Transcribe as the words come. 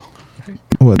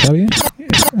What, está bien?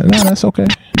 No, that's okay.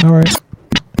 All right.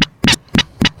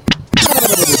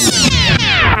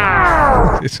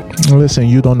 Listen,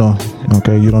 you don't know.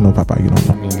 Okay, you don't know, Papa. You don't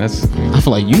know. I mean, that's. I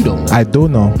feel like you don't know. I do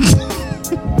know.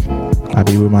 I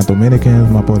be with my Dominicans,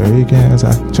 my Puerto Ricans.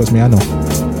 Trust me, I know.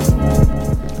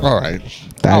 All right.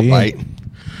 I'll bite.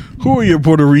 Who are your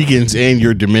Puerto Ricans and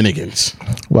your Dominicans?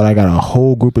 Well, I got a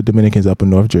whole group of Dominicans up in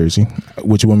North Jersey.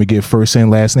 Would you want me to give first and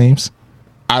last names?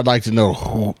 I'd like to know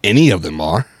who any of them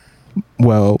are.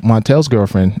 Well, Montel's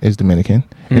girlfriend is Dominican,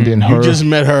 and then her. You just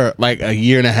met her like a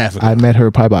year and a half ago. I met her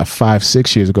probably about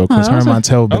 5-6 years ago because her and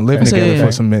Montel have been living together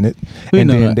for some minute, and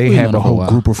then they have a whole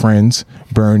group of friends.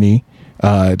 Bernie,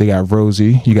 they got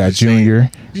Rosie, you got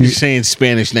Junior. You're saying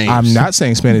Spanish names. I'm not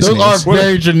saying Spanish Those names. are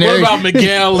very generic. What about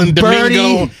Miguel and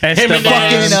Domingo?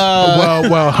 Fucking,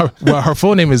 her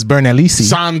full name is Bernalici.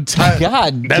 Santa.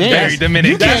 God, That's very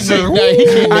Dominican.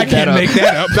 I can't make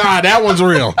that up. Nah, that one's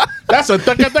real. That's a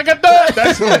That's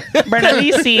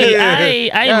Bernalici, ay,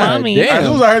 mami.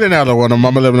 Who's I heard another one?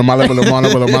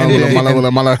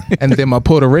 And then my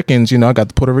Puerto Ricans, I got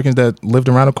the Puerto Ricans that lived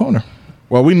around the corner.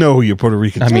 Well, we know who your Puerto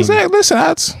Ricans are. I mean, Listen,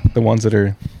 that's the ones that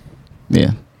are.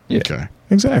 Yeah. Okay.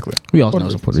 exactly. We all know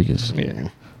some Puerto Ricans. Yeah.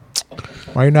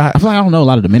 Why you not? I feel like I don't know a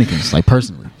lot of Dominicans, like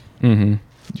personally. Mm-hmm.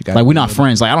 Like we're not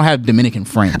friends. Like I don't have Dominican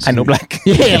friends. I know black.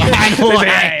 Yeah, like, I know.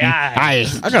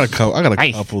 I got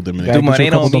a couple Dominican. Get you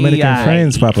a couple Dominican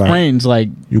friends, Papa. Friends, like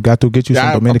You got to get you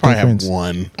some Dominican I friends. have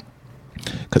one.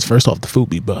 Because first off, the food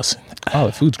be busting. Oh,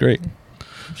 the food's great.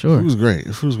 sure. Food's great.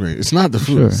 Food's great. It's not the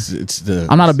food. Sure. It's the.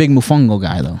 I'm not a big mofongo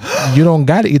guy though. You don't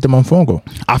got to eat the mofongo.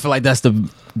 I feel like that's the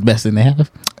best thing they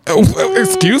have.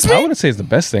 Excuse I wouldn't say it's the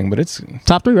best thing, but it's.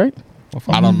 Top 3, right?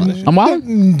 I don't know. I'm wild.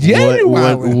 Yeah, you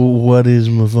wildin'. What is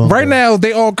mofongo? Right now,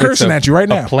 they all cursing at you right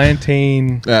now. A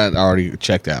plantain. That already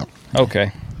checked out. Okay.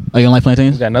 Oh, you don't like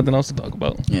plantains? We got nothing else to talk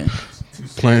about. Yeah.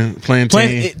 Plantain.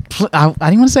 I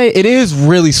didn't want to say it is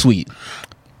really sweet.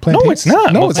 Plantains? No, it's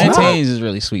not. No, it's not. Plantains is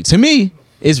really sweet. To me,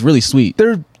 it's really sweet.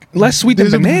 They're less sweet than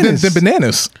bananas. Than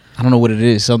bananas. I don't know what it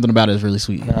is. Something about it is really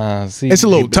sweet. See, It's a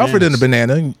little tougher than a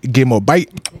banana. You get more bite.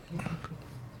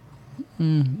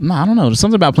 No, I don't know. There's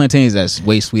something about plantains that's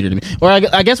way sweeter to me. Or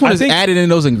I guess when I it's think- added in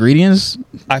those ingredients.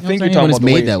 I think you you're know what I'm saying? talking When about it's the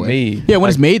way made that it's way. made. Yeah, when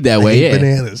it's made that way. Yeah.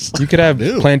 Bananas. You could have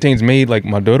Ew. plantains made like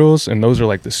maduros, and those are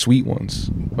like the sweet ones.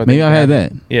 But Maybe they I had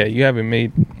have- that. Yeah, you haven't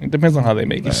made. It depends on how they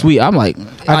make it. Sweet. I'm like,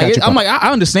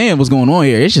 I understand what's going on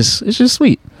here. It's just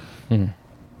sweet.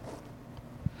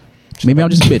 Maybe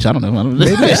I'm just a bitch. I don't know.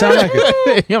 Maybe it sound like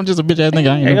it. I'm just a bitch ass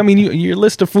nigga. I mean, your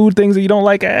list of food things that you don't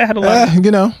like, I had a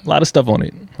lot of stuff on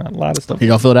it. A lot of stuff.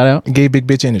 Y'all fill that out? Gay big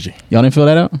bitch energy. Y'all didn't fill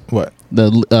that out? What?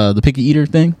 The picky eater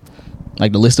thing,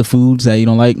 like the list of foods that you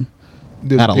don't like.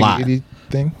 The Had a big lot. itty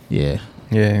thing? Yeah,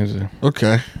 Yeah, it was a,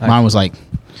 Okay. mine was like,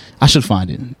 I should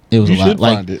find it. It was You a lot. should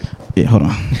Like, find it. yeah, hold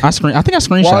on. I think I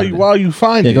screenshot it. While you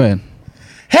find Yeah, it. go ahead.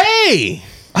 Hey!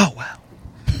 Oh, wow.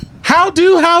 How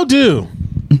do?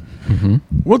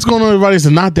 What's going on, everybody? It's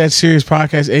the Not That Serious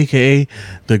podcast, a.k.a.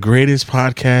 the greatest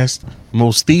podcast,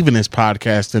 most Stevenest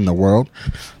podcast in the world.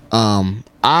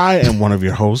 I am one of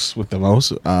your hosts with the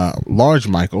most, Large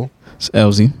Michael. It's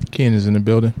LZ. Ken is in the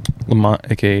building. Lamont,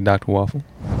 aka Dr. Waffle.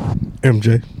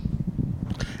 MJ.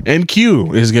 And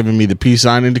Q is giving me the peace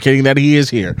sign indicating that he is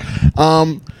here.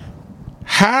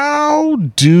 How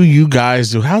do you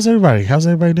guys do? How's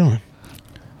everybody doing?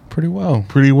 Pretty well.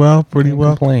 Pretty well.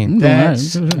 Complain.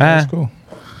 That's Ah. cool.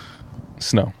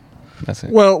 Snow. That's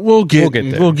it. Well, we'll get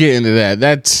there. we'll get into that.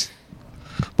 That's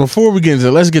before we get into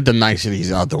it, let's get the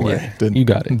niceties out the way. Yeah, The, you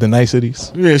got it. The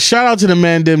niceties. Yeah, shout out to the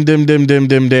man dim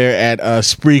there at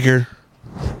Spreaker,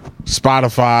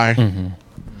 Spotify.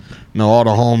 Know all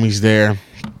the homies there.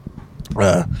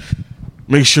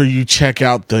 Make sure you check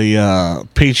out the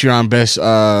Patreon best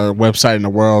website in the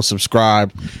world.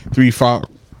 Subscribe. 3-5.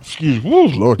 Excuse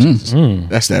me, Lord Jesus.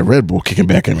 That's that Red Bull kicking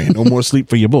back at me. No more sleep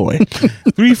for your boy.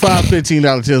 3, $5,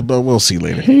 $15 tiers, but we'll see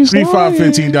later. 3, $5,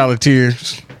 $15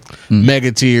 tiers,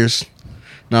 mega tiers.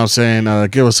 Know what I'm saying?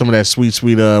 Give us some of that sweet,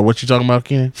 what you talking about,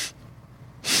 Keenan?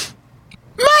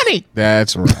 Money.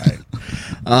 That's right.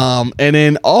 And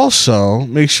then also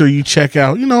make sure you check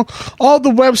out, all the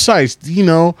websites,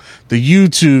 the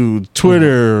YouTube,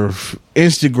 Twitter,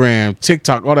 Instagram,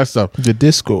 TikTok, all that stuff. The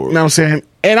Discord. You know what I'm saying?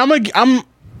 And I'm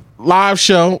live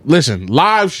show. Listen,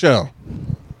 live show.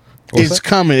 It's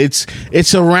coming.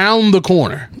 It's around the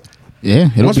corner. Yeah.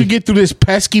 Once we get through this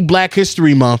pesky Black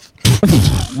History Month,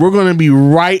 we're going to be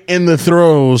right in the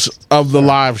throes of the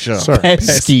live show. Sir.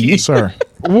 Pesky. Sir.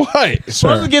 What?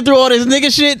 Once we get through all this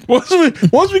nigga shit,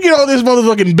 Once we get all this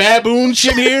motherfucking baboon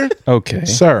shit here, Okay.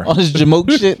 Sir. all this jamoke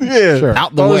shit, yeah, Sure.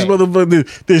 out the all way. this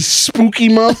motherfucking this spooky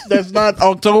month that's not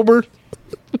October.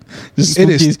 It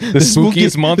is the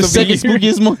spookiest month the of the second year.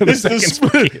 spookiest month. It's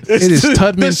It is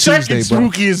Tubman the second Tuesday, bro.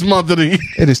 spookiest month of the year.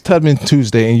 It is Tubman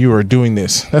Tuesday, and you are doing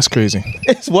this. That's crazy.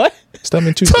 It's what? It's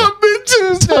Tubman Tuesday. Tubman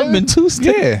Tuesday. Tubman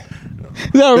Tuesday. Yeah.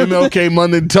 Is that right? MLK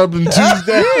Monday, Tubman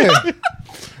Tuesday. Yeah.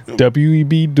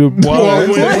 W.E.B. Du Bois.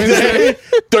 Wednesday.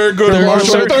 Third go to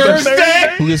Marshall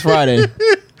Thursday. Who gets Friday?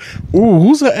 Ooh,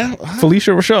 who's that?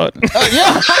 Felicia Rashad.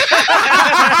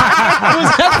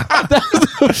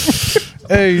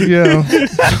 Hey, yo.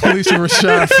 Felicia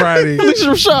Rashad Friday. Felicia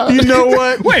Rashad. You know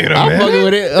what? Wait a I'm minute. fucking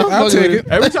with it. I'll take it.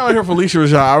 Every time I hear Felicia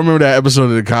Rashad, I remember that episode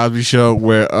of The Cosby Show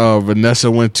where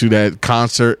Vanessa went to that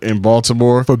concert in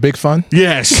Baltimore. For big fun?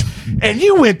 Yes. And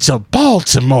you went to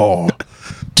Baltimore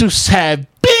to have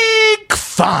big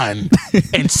fun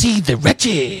and see the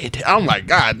wretched. I'm like,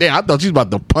 God damn, I thought she was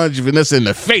about to punch Vanessa in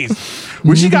the face.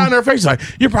 When she got in her face, like,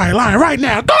 you're probably lying right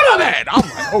now. Go to bed. I'm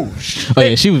like, oh, shit. Oh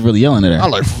yeah, she was really yelling at her.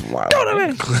 I'm like, wow. Go to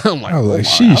bed. I'm like, I was like,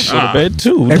 oh, sheesh. Go to bed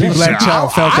too. Every black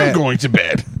child felt I'm that. going to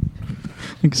bed.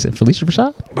 You said Felicia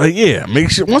Rashad. But yeah,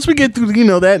 make sure once we get through,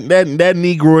 that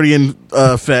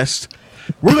Negroidian fest,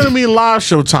 we're gonna be in live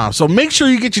show time. So make sure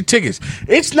you get your tickets.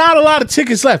 It's not a lot of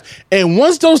tickets left, and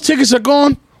once those tickets are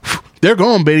gone, they're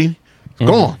gone, baby.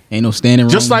 Gone. Ain't no standing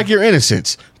room. Just like your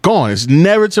innocence, gone. It's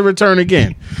never to return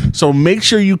again. So make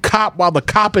sure you cop while the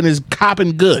copping is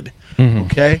copping good.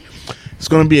 Okay, it's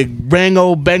gonna be a bang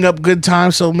up good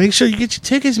time. So make sure you get your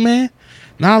tickets, man.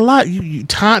 Not a lot.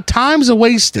 Time's a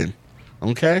wasting.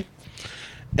 Okay,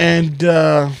 and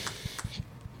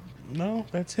no,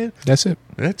 that's it. That's it.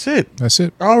 That's it. That's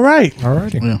it. All right. All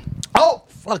righty. Yeah. Oh,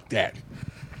 fuck that,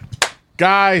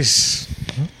 guys.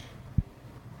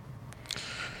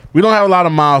 We don't have a lot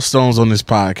of milestones on this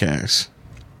podcast.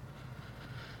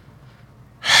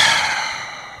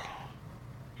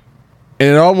 And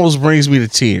it almost brings me to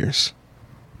tears.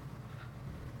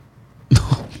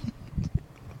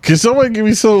 Can someone give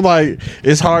me some, like,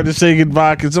 it's hard to say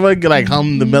goodbye? Can somebody like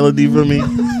hum the melody for me?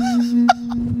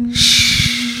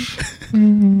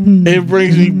 It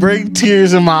brings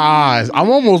tears in my eyes. I'm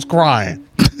almost crying.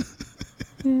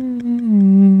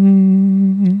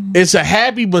 It's a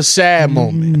happy but sad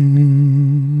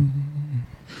moment.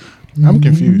 I'm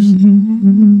confused.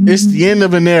 It's the end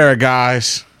of an era,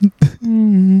 guys.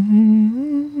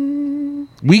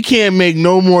 We can't make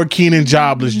no more Keenan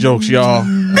jobless jokes, y'all.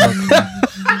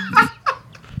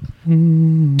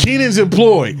 Keenan's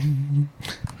employed.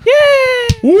 Yeah.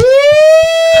 Woo!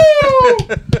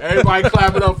 Everybody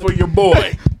clap it up for your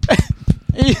boy.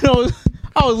 You know,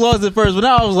 I was lost at first, but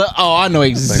now I was like, oh, I know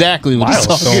exactly what he's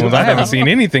talking Milestones. about. I haven't seen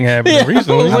anything happen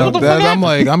recently. I'm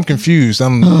like, I'm confused.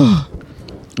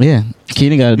 Yeah,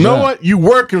 Keenan got a job. You know what? You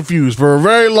were confused for a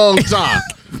very long time.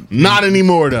 Not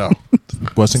anymore, though.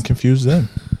 Wasn't confused then.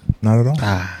 Not at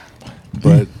all.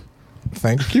 But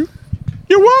thank you.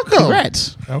 You're welcome.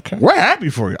 Congrats. Okay. We're happy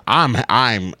for you.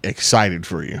 I'm excited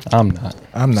for you. I'm not.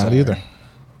 I'm not either.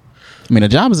 I mean, a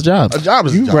job is a job. A job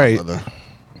is a You job, right. brother.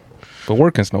 But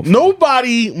working's no.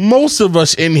 Nobody, most of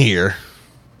us in here,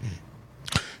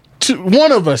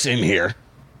 one of us in here,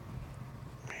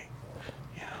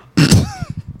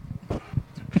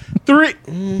 three,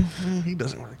 he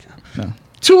doesn't work. No.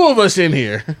 Two of us in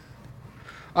here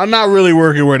are not really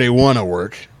working where they want to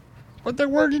work, but they're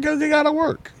working because they got to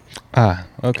work.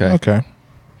 Okay. Okay.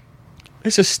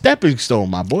 It's a stepping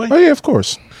stone, my boy. Oh yeah, of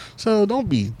course. So don't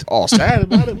be all sad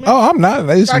about it, man. Oh, I'm not.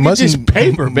 It's I get much this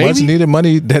paper, baby. Much needed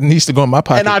money that needs to go in my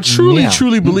pocket. And I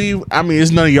truly believe, I mean,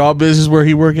 it's none of y'all business where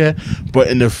he work at, but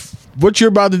in what you're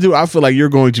about to do, I feel like you're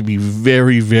going to be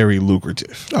very, very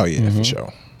lucrative. Oh yeah, for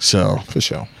sure. So For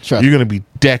sure. Trust you're going to be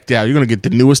decked out. You're going to get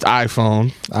the newest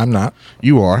iPhone. I'm not.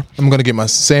 You are. I'm gonna get my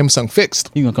Samsung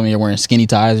fixed. You gonna come here wearing skinny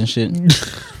ties and shit?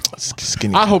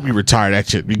 Skinny. I hope you retire that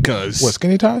shit because What,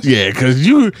 skinny ties? Yeah, because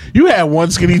you had one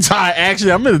skinny tie.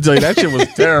 Actually, I'm going to tell you that shit was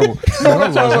terrible.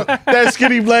 That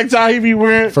skinny black tie he be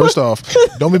wearing. First off,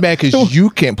 don't be mad because you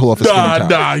can't pull off a skinny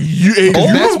tie. You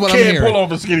that's what I'm can't hearing. pull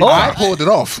off a skinny I tie. pulled it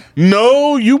off.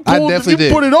 No, you I pulled. definitely You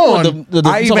did. put it on.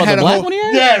 I even had a black whole- one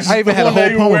here? Yes, I even the had a one that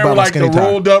whole you poem wear about with, my like the skinny tie.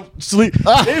 rolled up sleeve.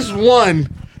 This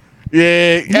one.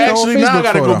 Yeah, actually, now I Facebook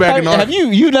got to go photo. back and Have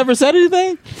you never said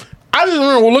anything? I just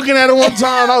remember looking at it one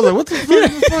time and I was like, what the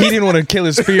fuck? He didn't want to kill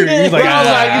his spirit. He's like, I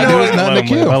was like, you know, there there's nothing to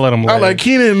kill. I'll let him I was like,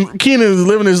 Keenan's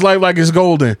living his life like it's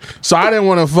golden. So I didn't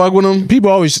want to fuck with him.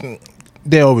 People always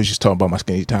just talk about my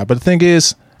skinny tie. But the thing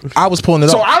is, I was pulling it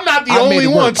So off. I'm not the I made only it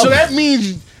one. work. So that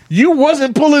means you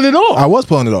wasn't pulling it off. I was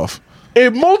pulling it off.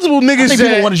 If multiple niggas I think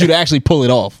people wanted you to actually pull it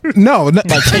off. No,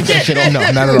 like take that shit off. No,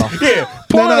 not at all. Yeah,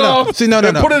 pull it off. See, no.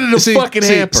 Put it in the fucking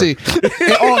hamper. See,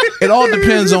 it all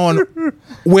depends on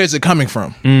where's it coming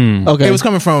from. Okay, it was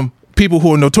coming from people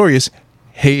who are notorious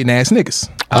hating ass niggas.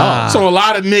 So a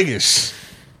lot of niggas.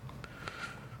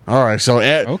 All right, so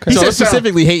he said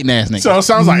specifically hating ass niggas. So it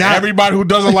sounds like everybody who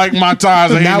doesn't like my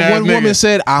ties. Not one woman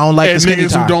said I don't like the skinny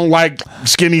niggas tie. who don't like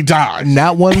skinny ties.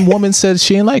 Not one woman said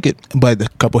she didn't like it, but a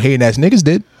couple hating ass niggas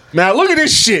did. Now look at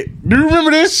this shit. Do you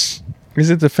remember this? Is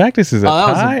it the fact this is a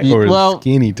tie or a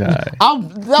skinny tie?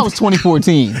 That was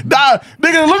 2014. Nigga,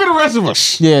 look at the rest of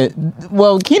us. Yeah,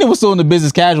 well, Keenan was still in the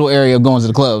business casual area of going to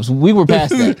the clubs. We were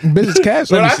past that. Business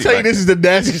casual. But I tell you, this is the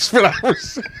nastiest fit I've ever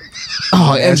seen.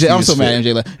 Oh, MJ, I'm so mad,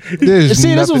 MJ. There's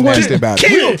nothing nasty about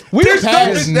it. We were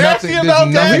past. Nasty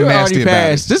about that. We were already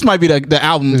past. This might be the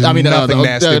album. There's I mean,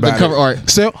 the cover art.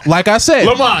 So, like I said,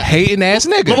 Lamont. hating ass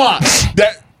nigga.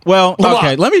 Lamont,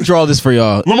 okay, let me draw this for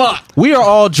y'all. Lamont. We are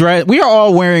all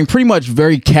wearing pretty much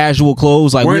very casual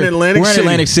clothes. Like we're in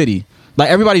Atlantic City. Like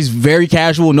everybody's very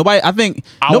casual. Nobody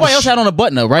else had on a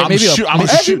button up, right?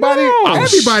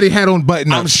 Everybody had on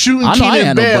button up. I'm shooting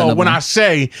Keenan Bell when I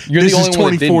say this is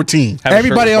 2014.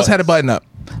 Everybody else had a button up.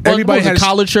 Everybody had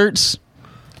collared shirts,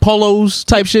 polos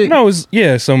type shit. No,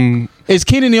 some. Is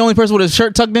Keenan the only person with a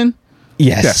shirt tucked in?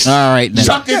 Yes. All right. Then.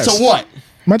 Tucked into what?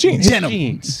 My jeans.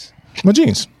 My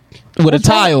jeans. With a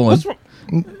tie on.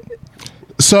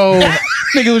 So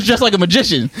nigga was just like a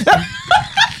magician.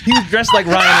 He was dressed like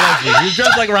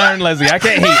Ryan Leslie. I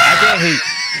can't hate.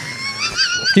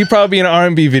 He'd probably be in an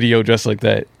R&B video dressed like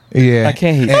that. Yeah. I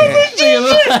can't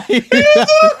hate.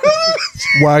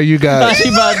 Why you got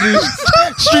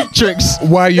street tricks?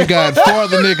 Why you got 4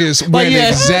 other niggas wearing the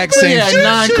exact same?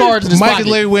 9 cards in his Mike pocket.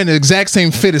 is wearing the exact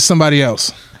same fit as somebody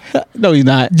else. No, he's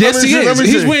not. Yes, he is.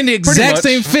 He's wearing the exact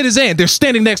same fit as Ann. They're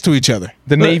standing next to each other.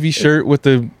 The navy shirt with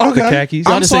the khakis.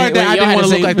 I'm sorry that I didn't want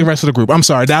to look like the rest of the group. I'm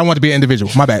sorry that I want to be an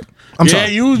individual. My bad. I'm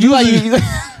sorry.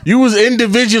 You was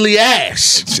individually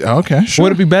ass. Okay, sure.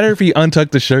 Would it be better if he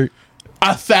untucked the shirt?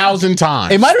 1,000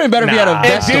 times. It might have been better if he had a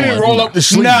vest. It didn't roll up the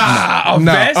sleeve. A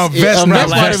vest. A vest might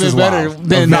have been better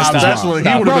than that's what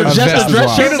he would have been. Just a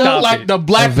dress shirt looked like the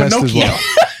black Pinocchio.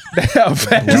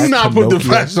 Do not put the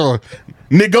vest on.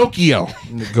 Nigocchio.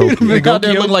 Out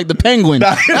there looking like the penguin.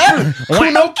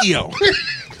 Pinocchio.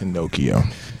 Pinocchio.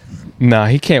 Nah,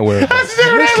 he can't wear it.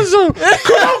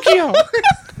 Pinocchio.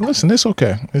 Listen, it's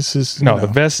okay. It's just the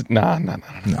vest. Nah.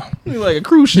 Like a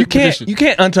cruise ship. You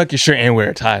can't untuck your shirt and wear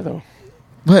a tie though.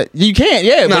 But you can't, he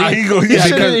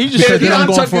just said that I'm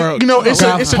going for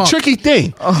it's a tricky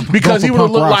thing because he would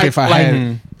have looked like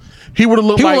he would have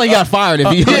looked like he got fired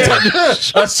if he a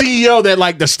CEO that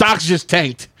like the stocks just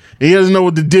tanked. He doesn't know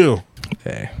what to do.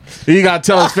 Okay. He got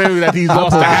to tell his family that he's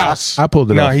lost the house. I pulled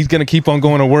it off. No, he's gonna keep on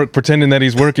going to work pretending that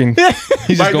he's working.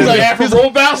 He's just going to Afro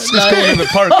bounce. Just going in the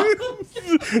park.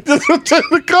 Just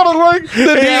the color like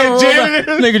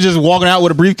nigga just walking out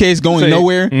with a briefcase going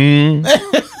nowhere.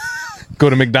 Go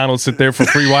to McDonald's, sit there for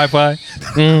free Wi-Fi.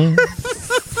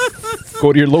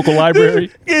 Go to your local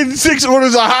library. Getting 6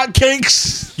 orders of hot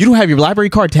cakes. You don't have your library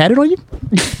card tatted on you?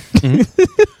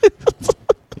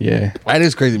 Yeah, that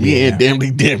is crazy. Me and damn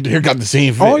near got the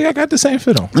same fit. Oh yeah, I got the same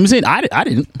fit on. Let me say, I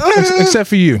didn't. Except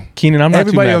for you, Keenan. I'm not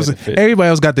everybody too mad else. at the fit. Everybody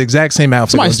else got the exact same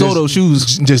outfit. Somebody stole those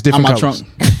shoes, just different on my colors.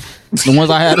 trunk. The ones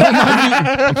I had on my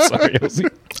feet. I'm sorry, Elsie.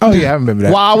 Oh yeah, I remember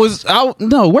that. While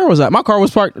where was I? My car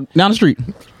was parked down the street.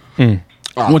 I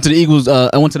went to the Eagles.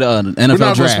 I went to the NFL We're not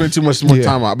going to draft. spend too much more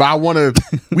time on it, but I want to.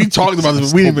 We talked about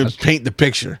this. But we didn't even paint the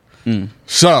picture.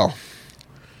 So,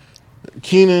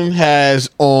 Keenan has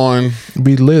on.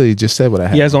 We literally just said what I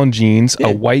had. He has on jeans,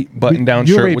 a white button-down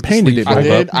You shirt already with painted the it, sleeves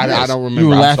bro. rolled I up. did. I don't remember. You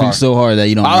were laughing so hard that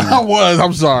you don't. I was.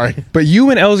 I'm sorry. But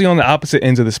you and Elsie on the opposite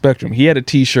ends of the spectrum. He had a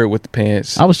T-shirt with the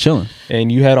pants. I was chilling.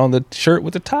 And you had on the shirt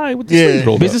with the tie with the sleeves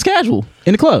rolled Business up. casual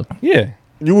in the club. Yeah.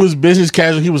 You was business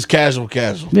casual. He was casual.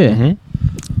 Yeah.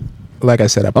 Like I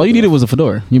said, all you needed was a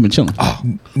fedora. You've been chilling.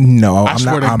 No, I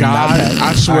swear to God,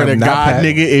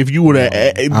 nigga, if you would have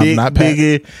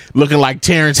nigga looking like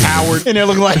Terrence Howard and they're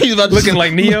looking like he's about looking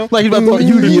like Neo, like he's about to throw a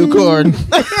Yu-Gi-Oh card.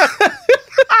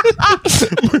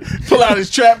 Pull out his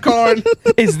trap card.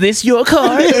 Is this your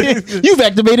card? You've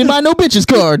activated my no bitches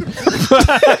card.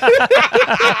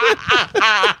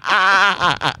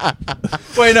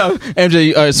 Wait, no,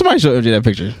 MJ. Somebody show MJ that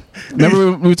picture.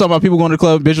 Remember we were talking about people going to the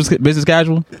club, business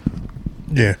casual.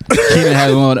 Yeah, Keenan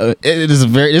has one. This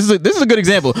is a good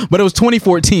example, but it was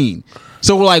 2014,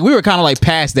 so we were kind of like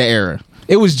past that era.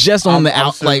 It was just on the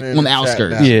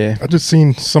outskirts. Yeah, I just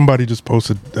seen somebody just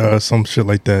posted some shit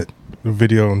like that, a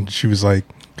video, and she was like,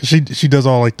 She does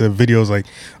all like the videos like,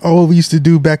 oh, we used to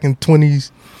do back in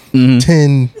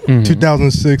 2010,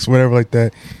 2006, whatever like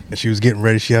that. And she was getting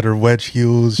ready. She had her wedge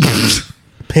heels, she had her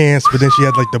pants, but then she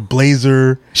had like the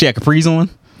blazer. She had capris on.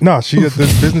 No, she had the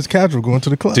business casual going to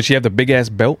the club. Did she have the big ass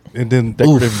belt? And then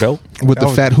Decorative belt with the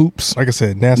fat hoops. Like I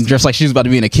said, nasty. Dressed like she was about to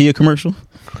be in a Kia commercial.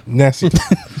 Nasty.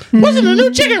 Wasn't a new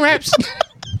chicken wraps.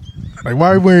 Like, why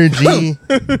are you wearing jeans?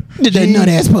 Did that nut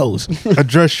ass pose? A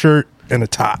dress shirt and a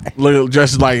tie. Look,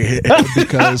 dressed like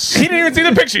Because He didn't even see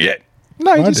the picture yet.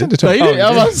 no, you just sent it to No, her. he didn't. I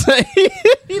was about to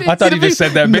say. I thought he just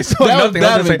said that based on nothing.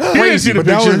 I was gonna say, didn't see the But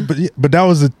that picture.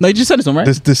 was the No, you just sent it to him, right?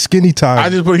 the skinny tie. I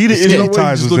just put he the didn't. skinny He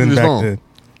ties just was looked at in his back phone. then.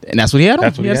 And that's what he had on.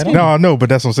 That's what he had on. skinny. No, I know, but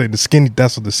that's what I'm saying.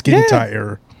 That's what the skinny tie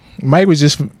era. Mike was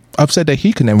just upset that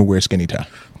he could never wear a skinny tie.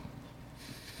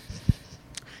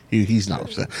 He's not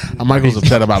upset. Michael's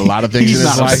upset about a lot of things in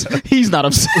his life. He's not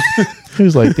upset. He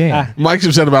was like, "Damn, Mike's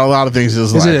upset about a lot of things in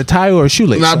his is life. it a tie or a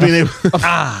shoelace?" Not being able.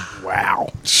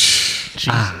 wow.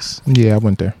 Jesus. Yeah, I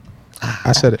went there.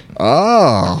 I said it.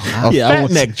 Oh, a Yeah, I fat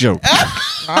was- neck joke.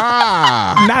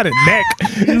 Not a neck,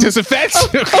 just a fat.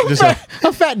 Just a-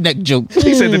 A fat neck joke.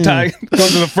 He said the tie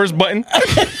goes to the first button.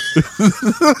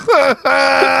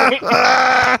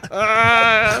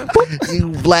 you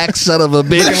black son of a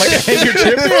bitch. Looking like a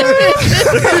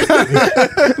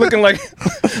handkerchief.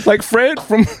 Looking like Fred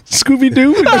from Scooby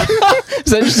Doo.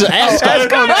 So it's just an ass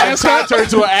Ascot turned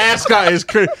to an ascot is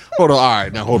crazy. Hold on. All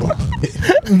right, now hold on.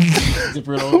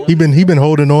 He been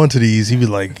holding on to these. He been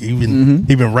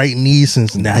writing these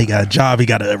since now he got a job. He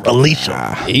got a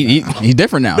relationship. He's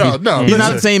different now. No, He's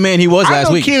not the same man he was I last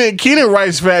know week. Keenan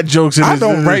writes fat jokes. In I his,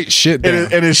 don't in write his, shit in down.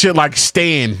 his, in his shit like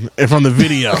Stan from the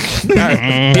video.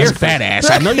 Dear fat ass,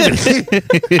 I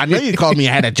know you called me.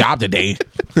 I had a job today,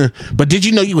 but did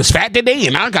you know you was fat today?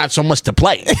 And I got so much to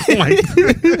play. Like,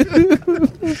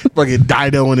 fucking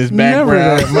Dido in his Never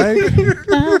background.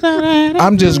 that, Mike.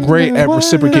 I'm just great at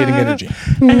reciprocating energy.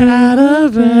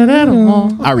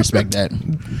 I respect that.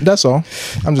 That's all.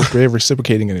 I'm just great at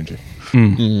reciprocating energy.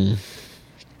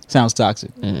 Sounds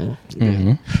toxic.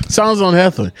 Sounds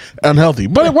unhealthy,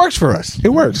 but it works for us. It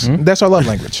works. That's our love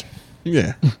language.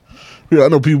 Yeah. I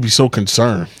know people be so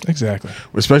concerned, Exactly.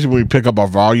 especially when we pick up our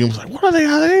volumes. Like, what are they?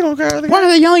 How they don't care? Why are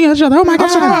they yelling at each other? Oh my I'm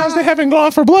surprised they haven't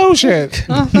gone for blow shit.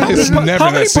 It's never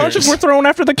How many that punches serious. were thrown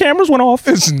after the cameras went off?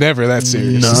 It's never that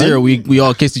serious. Zero. We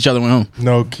all kissed each other and went home.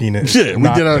 No, Keenan. Yeah, we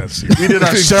did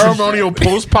our ceremonial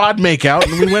post pod makeout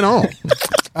and we went home.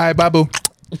 All right, Babu.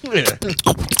 Yeah.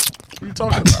 What are you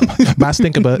talking about? My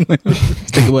stinker butt.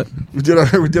 Think of what? We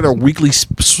did our weekly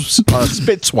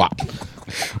spit swap.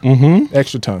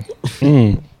 Extra tongue.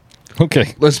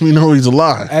 Okay. Lets me know he's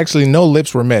alive. Actually, no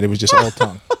lips were met. It was just all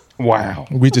tongue. Wow.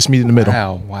 We just meet in the middle.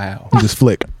 Wow. We just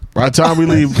flick. By the time we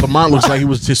leave, Lamont looks like he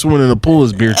was just swimming in a pool.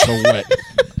 His beard's so wet.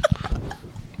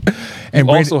 And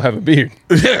Brady, Also have a beard.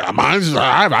 Yeah,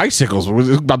 I have icicles.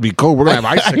 It's about to be cold. We're gonna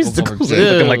have icicles.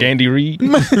 Looking like Andy Reid.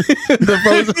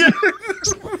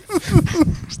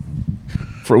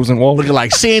 Frozen wall. Looking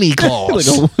like Santa Claus.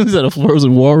 Is that a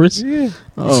frozen walrus? Yeah.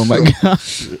 Oh my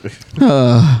gosh.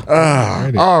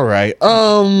 All right.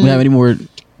 We have any more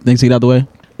things to get out the way?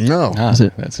 No. That's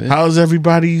it. That's it. How's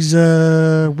everybody's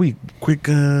week? Quick.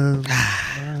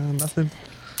 Nothing.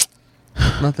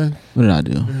 Nothing. What did I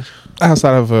do?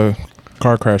 outside of a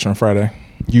car crash on Friday.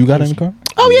 You got in the car?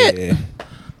 Oh yeah.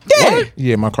 Yeah.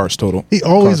 Yeah, my car's totaled. He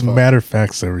always Car's fucked. matter of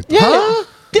facts everything. Yeah.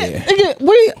 Yeah.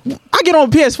 Nigga, I get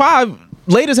on PS5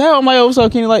 late as hell. I'm like, oh, what's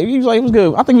up, Kenny? Like, he was like, it was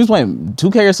good. I think he was playing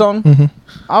 2K or something.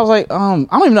 I was like, I don't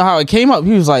even know how it came up.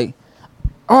 He was like,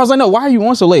 I was like, no, why are you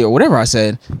on so late or whatever I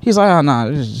said. He's like, oh, nah,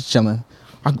 just chilling.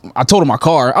 I told him my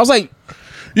car. I was like,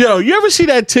 yo, you ever see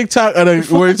that TikTok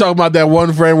where you talking about that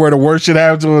one friend where the worst shit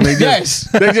happened to him? They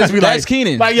just, they just be That's like,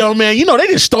 Keenan. like, yo, man, you know they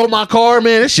just stole my car,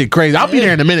 man. This shit crazy. I'll be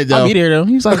there in a minute, though. I'll be there though.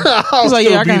 He's like, I'll he's like,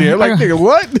 still yeah, I be got there. Like, nigga,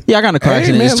 what? Yeah, I got in a car Hey,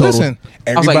 accident. man, It's total. listen.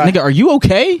 I was like, Everybody- nigga, are you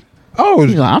okay? Oh,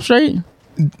 He's like, I'm straight.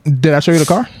 did I show you the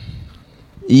car?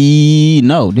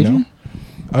 No, did you?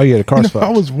 Oh yeah, the car's I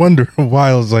fucked. was wondering why.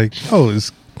 I was like, oh,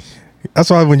 that's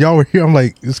why when y'all were here, I'm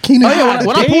like, is Keenan? Oh yeah,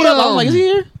 when I pulled up, I was like, is he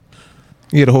here?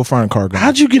 Yeah, the whole front of the car gone.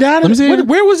 How'd you get out of Let me see it? it.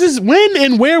 Where was this? When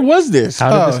and where was this?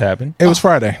 How did this happen? It was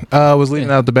Friday. I was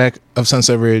leaving out the back of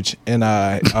Sunset Ridge, and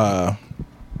yeah,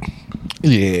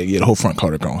 the whole front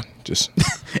car gone. Just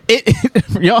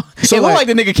Y'all, So, it looked like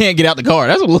the nigga can't get out the car.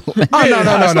 That's a little.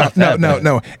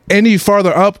 no. Any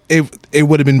farther up, it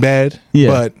would have been bad. Yeah.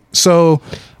 But so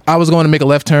I was going to make a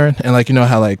left turn, and like you know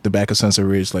how like the back of Sunset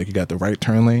Ridge, like you got the right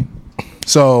turn lane.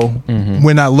 So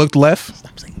when I looked left,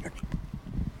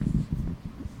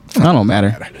 That don't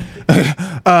matter.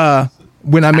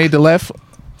 when I made the left,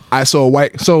 I saw a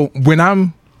white. So when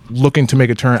I'm looking to make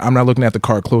a turn, I'm not looking at the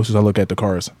car closest. I look at the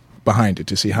cars behind it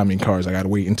to see how many cars I got to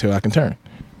wait until I can turn.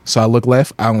 So I look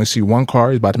left. I only see one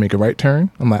car is about to make a right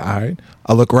turn. I'm like, all right.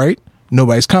 I look right.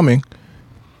 Nobody's coming.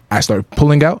 I start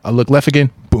pulling out. I look left again.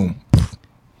 Boom.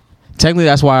 Technically,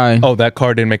 that's why. Oh, that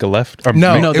car didn't make a left? Or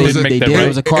No, it was they did. It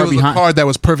was a car behind. A car that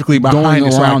was perfectly behind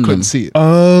it, so I couldn't see it.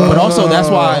 But also, that's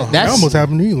why. That almost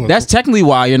happened to you. That's technically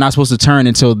why you're not supposed to turn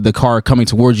until the car coming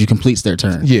towards you completes their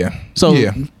turn. Yeah. So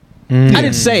yeah. I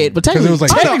didn't say it, but technically, it was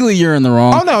like- technically you're in the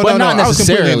wrong. Oh no, but no, not no.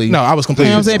 necessarily. I was completely.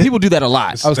 You know what I'm saying? People do that a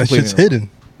lot. I was that completely shit's hidden.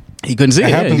 He couldn't see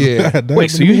That it. happens. Yeah. That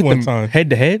Wait, so happened you to me hit one them time. head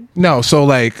to head? No, so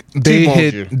like they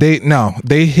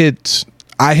hit.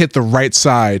 I hit the right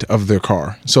side of their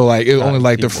car, so like it only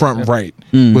like the front right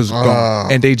was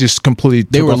gone, and they just completely.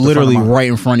 They took were off the front literally of mine. right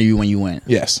in front of you when you went.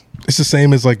 Yes. It's the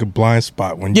same as like a blind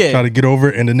spot when you Yeah. try to get over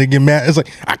it and then they get mad. It's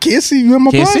like, I can't see you in my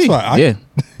Can't blind see. spot. Yeah.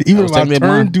 Even was if I technically turn,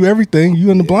 blind. do everything,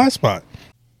 you in the blind spot.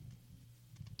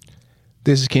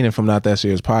 This is Keenan from Not That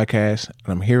Serious Podcast,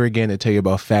 and I'm here again to tell you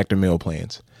about Factor meal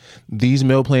plans. These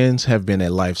meal plans have been a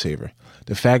lifesaver.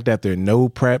 The fact that they're no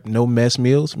prep, no mess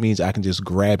meals means I can just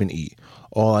grab and eat.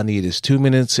 All I need is 2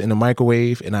 minutes in the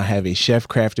microwave, and I have a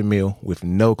chef-crafted meal with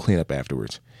no cleanup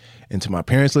afterwards. And to my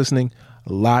parents listening,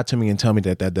 lie to me and tell me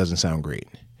that that doesn't sound great.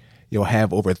 You'll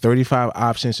have over 35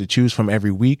 options to choose from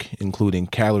every week, including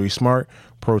Calorie Smart,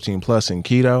 Protein Plus, and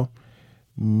Keto.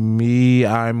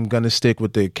 I'm going to stick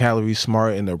with the Calorie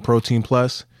Smart and the Protein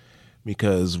Plus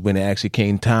because when it actually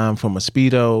came time for my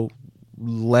Speedo,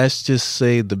 let's just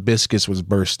say the biscuits was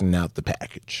bursting out the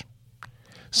package.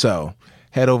 So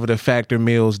head over to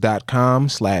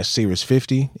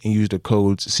factormeals.com/Series50 and use the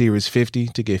code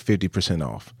Series50 to get 50%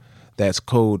 off. That's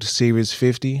code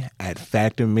Series50 at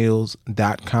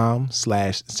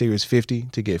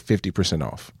factormeals.com/Series50 to get 50%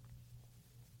 off.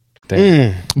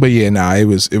 Damn. But yeah, it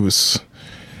was.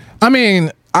 I mean,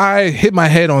 I hit my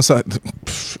head on something.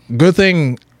 Good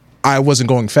thing I wasn't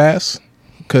going fast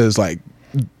because, like,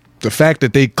 the fact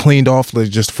that they cleaned off like,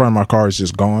 just the front of my car is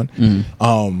just gone.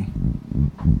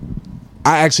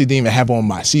 I actually didn't even have on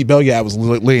my seatbelt yet. I was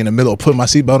literally in the middle of putting my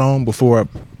seatbelt on before I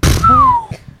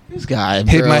This guy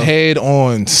hit my head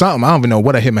on something. I don't even know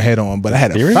what I hit my head on, but I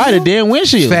had a Right, a damn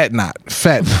windshield. fat knot.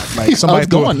 Like somebody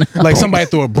somebody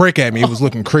threw a brick at me. It was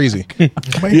looking crazy.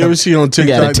 You ever see on got a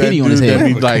TikTok that titty on his dude head. that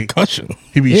be like, Concussion.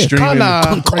 he be streaming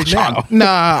Nah, right now.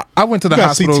 nah. I went to the got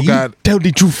hospital. CTE? Tell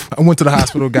the truth. I went to the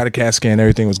hospital. Got a CAT scan.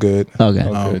 Everything was good.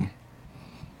 Okay.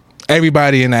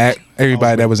 Everybody that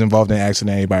was involved in the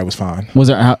accident, everybody was fine. Was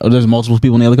there's multiple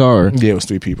people in the other car? Or? Yeah, it was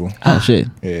 3 people. Oh shit.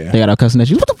 Yeah. They got out cussing at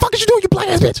you. What the fuck is you doing, you black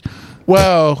ass bitch?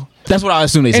 Well, That's what I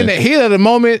assume they said. in the heat of the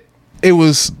moment, it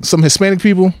was some Hispanic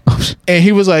people, and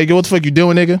he was like, "Yo, what the fuck you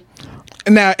doing, nigga?"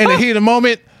 And now, in the heat of the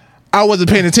moment, I wasn't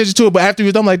paying attention to it, but after he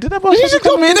was done, I'm like, "Did that motherfucker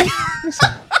come in?"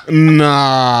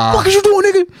 Nah. What is you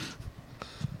doing, nigga?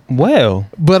 Well,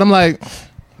 But I'm like,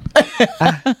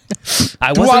 I Do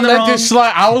I wasn't let wrong. this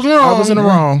slide? I was wrong. I was in the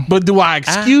wrong. But do I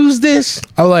excuse this?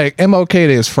 I was like, MLK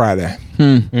Day is Friday.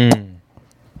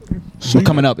 So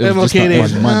coming up, it was MLK Day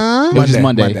just is- Monday. It was just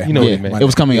Monday. Monday. Monday. You know what yeah. he meant. It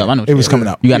was coming up. I know. It was coming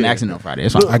up. You got an accident on Friday.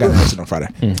 It's fine. I got an accident on Friday.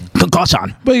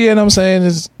 Concussion. But yeah, you know what I'm saying?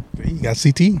 Is You got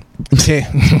CT. came,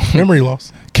 Memory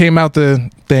loss. came out the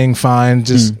thing fine,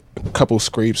 just a couple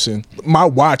scrapes, and my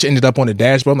watch ended up on the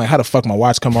dashboard. I'm like, how the fuck my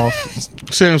watch come off?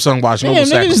 Samsung watch, Yeah, mobile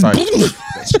nigga,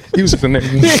 sacrifice. He was in there,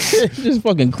 just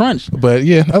fucking crunch. But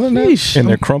yeah, other than that, in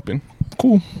there crumping.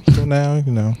 cool. So now,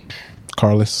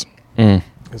 carless.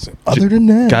 Other than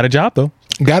that, Got a job though.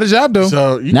 Got a job though.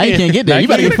 So Now you can't get there. You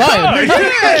better get fired.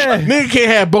 Nigga can't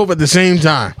have both at the same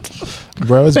time.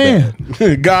 Bro, it's Man.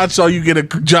 bad. God saw you get a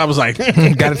job. Was like,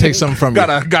 Gotta take something from you.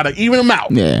 gotta even them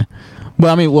out. Yeah. But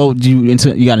I mean, well, you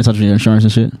got in touch with your insurance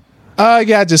and shit?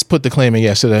 Yeah, I just put the claim in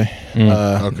yesterday.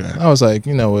 Okay. I was like,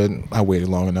 you know what? I waited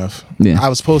long enough. Yeah. I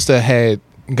was supposed to had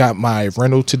got my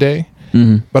rental today,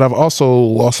 but I've also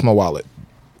lost my wallet.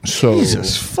 So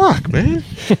Jesus fuck, man.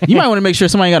 You might want to make sure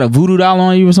somebody got a voodoo doll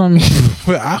on you or something.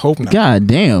 I hope not. God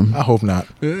damn. I hope not.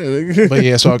 But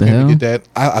yeah, so I the couldn't hell? get that.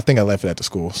 I think I left it at the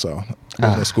school, so I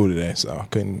was at school today, so I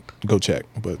couldn't go check.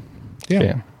 But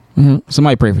yeah.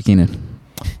 Somebody pray for Keenan.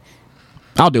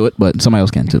 I'll do it, but somebody else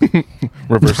can too.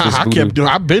 Reverse this I voodoo. kept doing.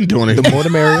 I've been doing it. The more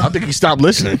the merrier. I think he stopped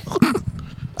listening.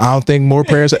 I don't think more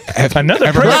prayers have Another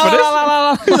ever prayer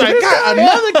heard. for this. He's like, God,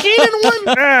 another Keenan one.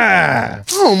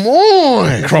 Come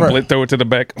on. Crumple it, throw it to the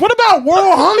back. What about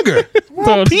world hunger?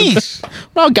 World peace.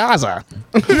 Well, Gaza.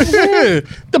 The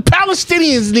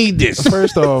Palestinians need this.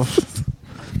 First off,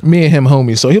 me and him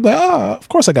homies, so he'll be like, of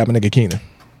course I got my nigga Keenan.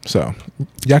 So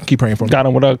y'all can keep praying for me. Got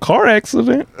him with a car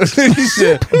accident. He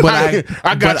said, I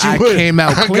came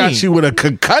out I clean. got you with a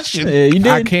concussion. Yeah, you did.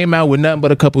 I came out with nothing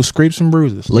but a couple scrapes and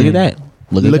bruises. Look at that.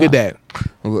 Look at that.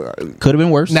 Could have been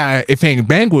worse. Now, if he ain't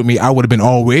banged with me, I would have been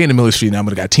all the way in the middle of the street. And I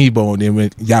would have got T-boned. And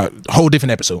went, y'all, whole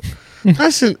different episode. I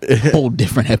said, Whole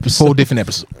different episode. Whole different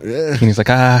episode. And he's like,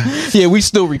 Yeah, we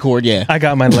still record. Yeah, I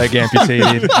got my leg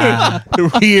amputated.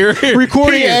 here,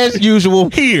 recording as usual.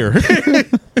 here.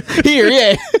 Here,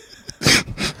 yeah.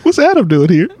 What's Adam doing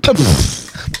here?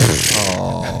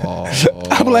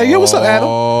 I'm like, yo, what's up, Adam?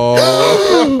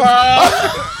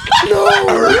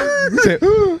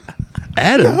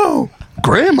 Adam,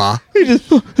 Grandma.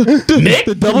 Nick,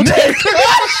 the double take.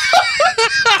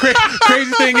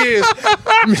 Crazy thing is,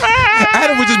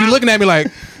 Adam would just be looking at me like,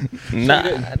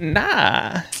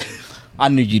 Nah. I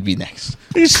knew you'd be next.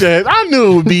 He said, I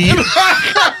knew it would be you.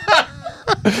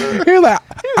 he's like,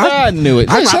 I knew it.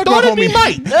 I checked my homie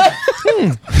Mike.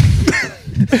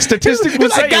 Statistics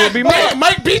would say it would be Mike.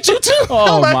 Mike beat you too.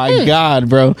 Oh my god,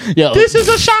 bro. Yo, This is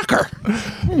a shocker.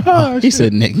 he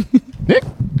said Nick.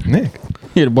 Nick.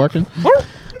 Hear the barking?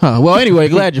 Well, anyway,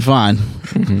 glad you're fine.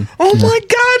 Oh my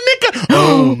God, Nick.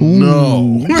 Oh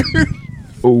no.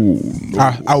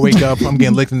 I wake up, I'm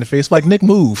getting licked in the face. Like, Nick,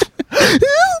 move.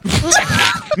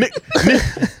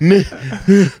 Nick.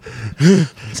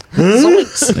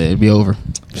 It'd be over.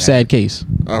 Sad case.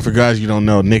 For guys you don't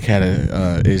know, Nick had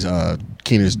is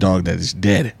Keena's dog that is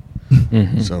dead.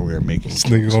 So we're making This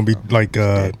nigga gonna be like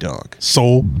dead dog.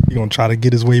 Soul. He gonna try to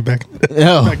get his way back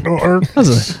Oh, back to Earth. that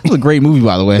was a great movie,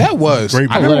 by the way. That was.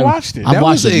 Great I movie. never watched it. I've That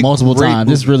watched was it a multiple great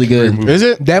times. It's really good. Is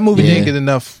it? That movie Yeah. didn't get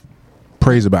enough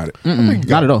praise about it.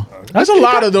 Not at all. There's a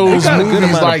lot of those Got a good movies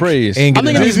amount like of praise. Ain't I'm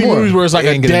getting thinking enough. Disney more. movies where it's like a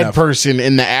Ain't get dead enough. person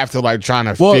in the afterlife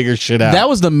trying to Well, figure shit out. That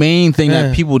was the main thing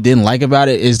that people didn't like about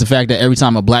it is the fact that every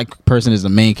time a black person is the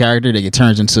main character, they get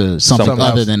turned into something Something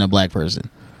other else. than a black person,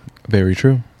 Very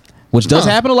true. which does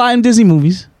happen a lot in Disney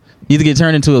movies. You either get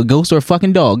turned into a ghost or a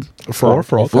fucking dog Or frog.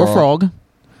 or a frog. You know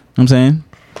what I'm saying?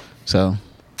 So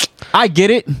I get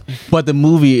it, but the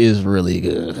movie is really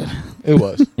good. It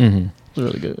was. It's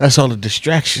really good. That's all the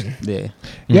distraction. Yeah.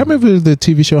 Y'all remember the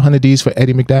TV show 100 D's for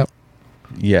Eddie McDowell?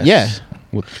 Yes.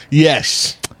 Yeah.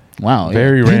 Yes. Wow. yeah.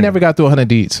 Very He random. never got through 100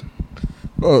 Deeds.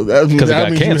 Oh, that it got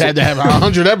means you canceled. had to have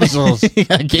 100 episodes. They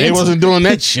Canceled. wasn't doing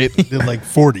that shit. Did like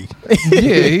 40.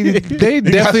 Yeah, they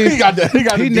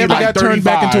definitely. He never got turned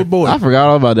back into a boy. I forgot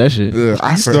all about that shit.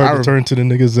 I Started to turn to the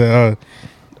niggas that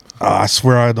I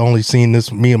swear I'd only seen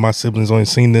this. Me and my siblings only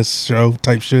seen this show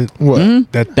type shit.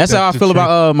 What? That's how I feel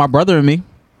about My Brother and Me.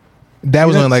 That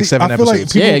was only like 7 I feel like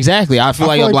episodes. people- Yeah, exactly. I feel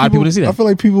like a lot of people didn't see I that. feel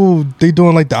like people they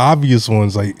doing like the obvious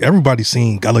ones. Like everybody's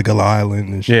seen Gullah Gullah Island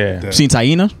and shit. Yeah. like that. Seen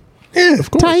Taina? Yeah, of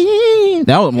course. Taina.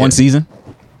 That was one season.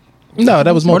 No,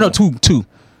 that was more. Or no, two.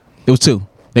 It was two.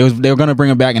 They were gonna bring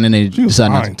her back and then they She was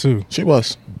decided not fine to. too. She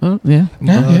was. Oh, yeah.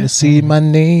 To see my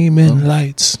name in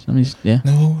lights. I mean, yeah.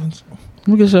 No one's. It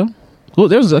was a good show. Well,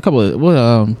 there was a couple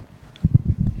of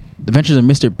Adventures of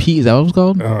Mr. Pete. Is that what it was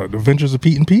called? The Adventures of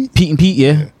Pete and Pete. Pete and Pete.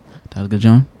 Yeah. That was a good,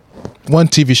 John. One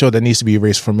TV show that needs to be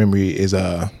erased from memory is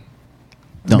No.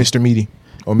 Mr. Meaty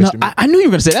or No, Mr. Meaty. I knew you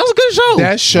were gonna say that was a good show.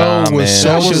 That show Nah, was man. so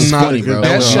That was not funny, good. bro.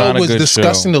 That was show not a was good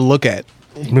disgusting show. to look at.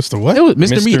 Mr. What? It was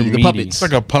Mr. Mr. Meaty, the Meaty. puppets. It's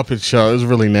like a puppet show. It was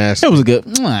really nasty. It was a good.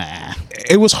 Mwah.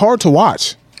 It was hard to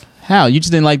watch. How you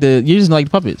just didn't like the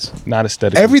puppets? Not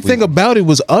aesthetic. Everything about it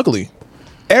was ugly.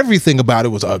 Everything about it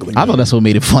was ugly. I thought that's what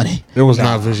made it funny. It was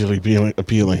not visually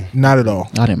appealing. Not at all.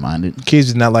 I didn't mind it. Kids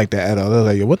did not like that at all. They were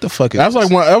like, yo, what the fuck is That was like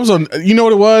this? one. That was on. You know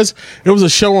what it was? It was a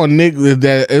show on Nick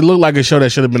that it looked like a show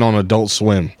that should have been on Adult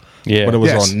Swim. Yeah. But it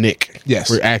was Yes. on Nick. Yes.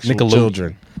 For actual Nickelodeon.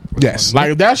 children. Yes.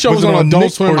 Like if that show was it on Adult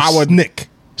Nick Swim, or I would Snick.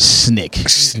 Snick.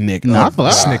 Snick. No, I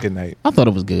thought Snick at night. I thought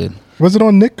it was good. Was it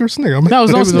on Nick or Snick? I mean, No,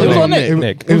 it was on Nick.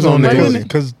 Nick. It was on Nick.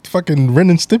 Because fucking Ren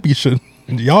and Stimpy should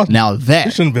y'all Now you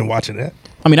that shouldn't have been watching that.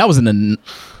 I mean that was in the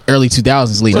early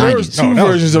 2000s, late So there was 90s. two that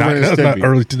was versions of not- Ren and that was not Stimpy.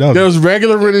 early 2000s. There was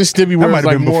regular Ren and Stimpy where it might was have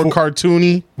like been more before-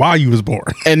 cartoony, While you was born.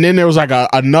 and then there was like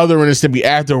another Ren and Stimpy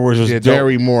afterwards was Yeah, adult.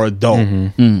 very more adult.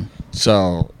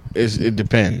 So it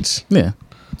depends. Yeah.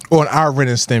 On our Ren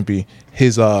and Stimpy,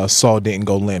 his saw didn't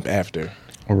go limp after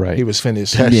All right. he was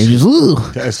finished. Yeah, just, ooh,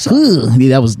 That's ooh.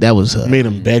 Yeah, that was made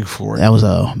him beg for it. that was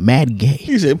mad gay.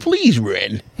 He said, "Please,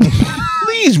 Red.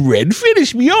 Please, Red.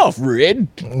 Finish me off, Red."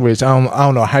 Which I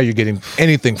don't know how you're getting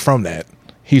anything from that.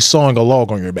 He's sawing a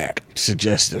log on your back.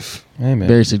 Suggestive. Hey, man.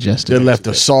 Very They suggestive. left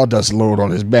a sawdust load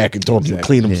on his back and told him to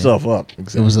clean himself up.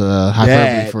 It was a hyperbole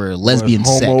That for lesbian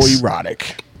was sex.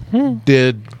 homoerotic.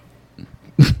 Did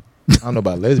I don't know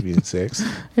about lesbian sex?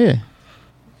 Yeah.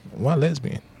 Why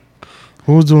lesbian?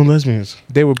 Who was doing lesbians?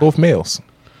 They were both males.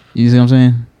 You see what I'm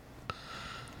saying?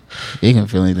 You can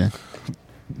feel anything.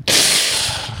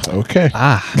 Okay.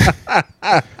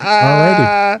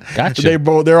 Alrighty.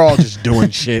 Gotcha. They're all just doing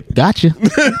shit. Gotcha.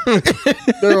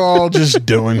 They're all just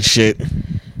doing shit.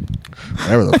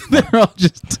 Whatever the They're all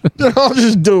just they're all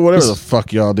just doing whatever the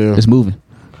fuck y'all do. it's moving.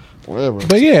 Whatever.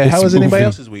 But yeah, how was anybody moving.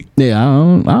 else's week?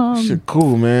 Yeah, Shit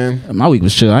cool, man. my week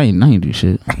was chill. I ain't do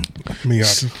shit. Me,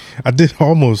 I did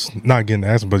almost not getting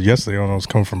asked, but yesterday when I was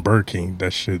coming from Burger King,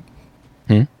 that shit,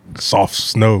 soft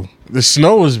snow. The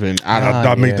snow has been out of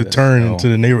I made the turn into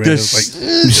the neighborhood. It was like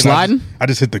You sliding? I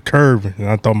just hit the curb, and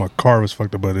I thought my car was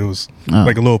fucked up, but it was Oh.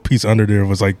 like a little piece under there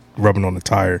was like rubbing on the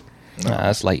tire. Nah,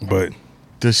 that's light. But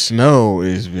the snow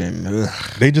has been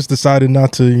they just decided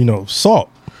not to, salt.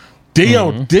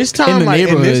 This time, In the like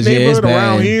in this neighborhoods, yeah, it's neighborhood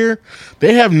around bad. here,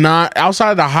 they have not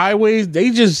outside of the highways.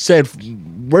 They just said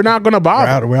we're not going to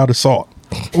bother. We're out of salt.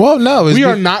 Well, no, it's We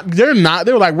are not. They're not.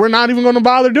 They're like we're not even going to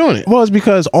bother doing it. Well, it's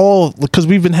because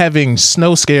we've been having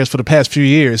snow scares for the past few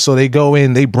years. So they go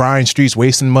in, they brine streets,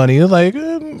 wasting money. They're like,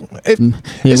 it's we not ain't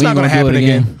going to gonna do happen it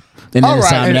again. Then All this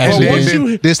right, time and- it and actually once did.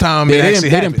 you- This time They it didn't, actually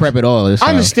they didn't happened. prep it all. This I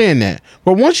time. understand that,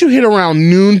 but once you hit around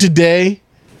noon today,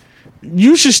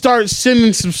 you should start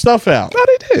sending some stuff out. No,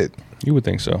 they did. You would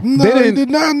think so. No, They they didn't- did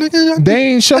not, nigga. They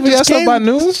ain't shovel your stuff by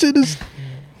noon. This shit is.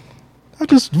 I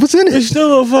just what's in It's it?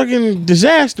 still a fucking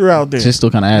disaster out there. Just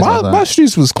still kind of ass. My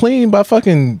streets was clean by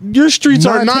fucking. Your streets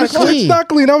are 9, not 10 o'clock. clean. It's not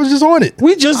clean. I was just on it.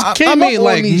 We just came I mean, up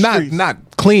like on these not streets. not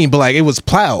clean, but like it was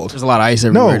plowed. There's a lot of ice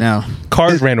everywhere now.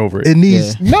 Cars ran over it. It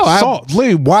needs No, I salt.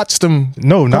 literally watched them.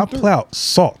 No, not plowed.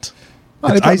 Salt. Oh,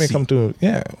 they It's probably icy. come through.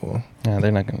 Yeah. Well, Nah,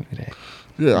 they're not going to do that.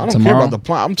 Yeah, I don't care Tomorrow? about the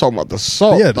plant. I'm talking about the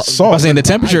salt. Yeah, the salt. I was saying the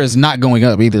temperature is not going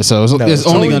up either, so it's it's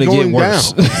only only going to going get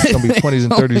worse. down. it's gonna be 20s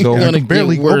and 30s Only over. I gonna can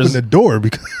barely get worse. open the door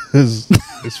because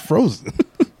it's frozen.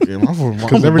 Yeah, my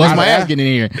Bust my ass getting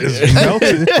in here. It's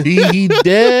melted. He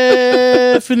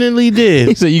definitely He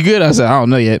did. said, "You good?" I said, "I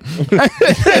don't know yet." He's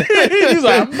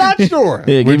like, I'm not sure.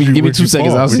 Yeah, give me where'd 2 you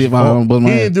seconds. fall? I'll see Where'd if you I fall? don't bust He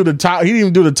my ass. didn't do the he didn't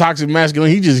even do the toxic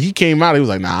masculine. He came out. He was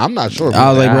like, Nah, I'm not sure. I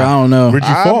was like, "Bro, I don't know." Where'd you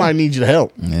I fall? might need you to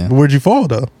help. Yeah. Where'd you fall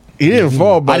though? He didn't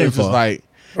fall, but I didn't it's just fall. like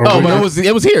Oh, but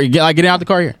it was here. Get out the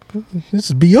car here. This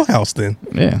would be your house then.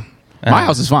 Yeah, my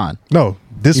house is fine. No,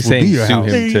 this He's will be saying your sue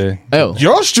house. him to. Oh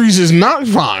your streets is not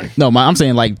fine. no, I'm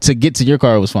saying like to get to your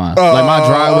car was fine. Like my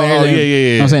driveway, and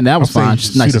everything. yeah. I'm saying that was I'm saying fine. you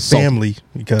Just sue nice the and salty. family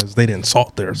because they didn't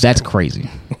salt theirs. That's crazy.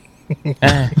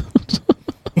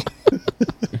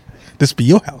 This be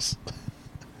your house.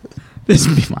 This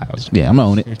be my house. Yeah, I'm gonna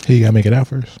own it He gotta make it out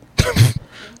first.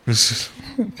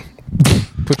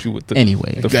 Put you with the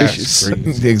anyway. the That's fishes.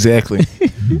 crazy. Exactly.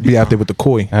 Be out there with the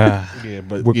koi. Ah, Yeah,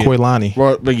 but With yeah. Koilani.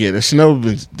 Well, but yeah, the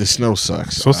snow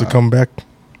sucks. Supposed to come back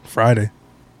Friday.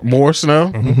 More snow.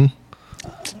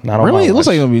 not on Really, my it looks watch.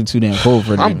 like it's gonna be too damn cold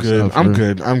for. I'm them good. stuff, I'm for-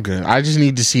 good. I'm good. I just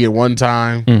need to see it one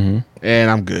time,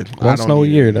 and I'm good. I One don't snow a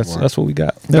need year. it That's anymore. that's what we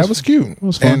got. That was cute.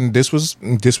 was fun. And this was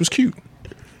cute.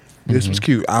 This was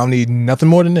cute. I don't need nothing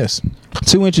more than this.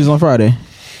 2 inches on Friday.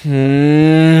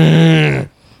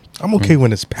 I'm okay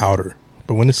when it's powder,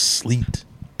 but when it's sleet,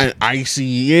 and icy.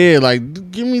 Yeah,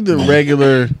 like give me the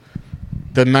regular,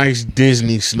 the nice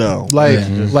Disney snow. Like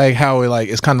how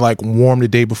it's kind of like warm the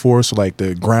day before, so like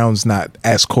the ground's not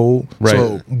as cold. Right.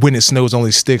 So when it snows,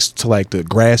 only sticks to like the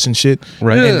grass and shit.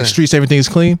 Right. And the streets, everything's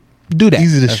clean. Do that.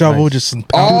 easy to shovel, nice. just some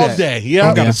all powder. day. I Yeah,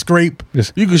 don't gotta scrape.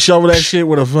 you can shovel that shit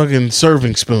with a fucking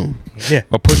serving spoon. Yeah,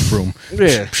 A push broom.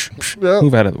 Yeah, Yep.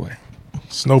 Move out of the way.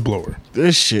 snow blower.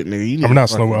 This shit, nigga. You need I'm not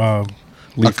fucking- snow. A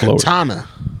Leaf blower. katana.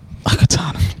 A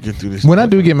katana. Get through this. When I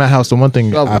do get my house, the one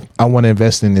thing Shovel. I want to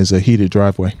invest in is a heated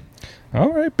driveway. All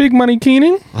right, big money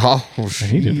Keenan. oh,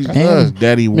 He did. Jesus,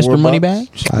 Daddy Mr. Warbucks.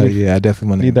 Moneybag. Yeah, I definitely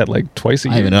want Need to. that like twice a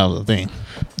I even year. know the thing.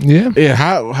 Yeah. Yeah,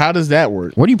 how does that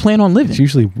work? Where do you plan on living? It's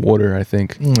usually water, I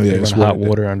think. Yeah, They it's run hot water.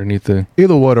 water underneath the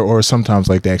Either water or sometimes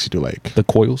like they actually do like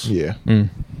coils. yeah, Mm.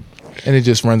 and it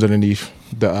just runs underneath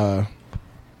the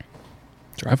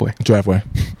Driveway. driveway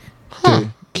to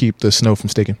keep the snow from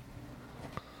sticking.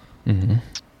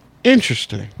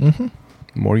 Interesting.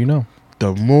 More you know.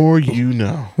 The more you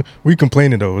know. We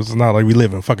complaining though. It's not like we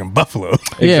live in fucking Buffalo.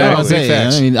 Yeah, I was Big saying.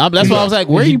 facts. I mean, that's why I was like,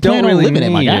 "Where are You you planning don't on really living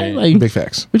at, my need guy? it. Like, Big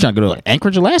facts. we trying to go to like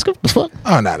Anchorage, Alaska? The fuck?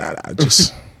 Oh no.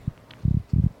 Just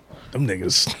Them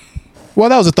niggas. well,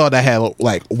 that was a thought I had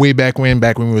like way back when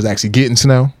we was actually getting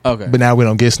snow. Okay. But now we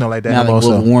don't get snow like that Now no that more.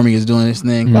 global So warming is doing this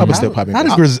thing. I would still probably. How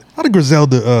did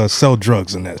Griselda sell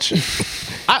drugs in that shit?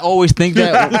 I always think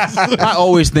that. I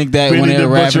always think that Benny when the they're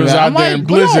rapping, Butcher's I'm out there like, in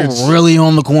we don't blizzards. really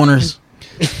on the corners.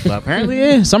 But apparently,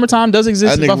 yeah, summertime does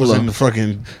exist That in nigga was Buffalo. in the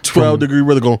fucking 12-degree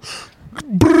weather going.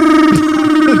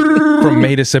 From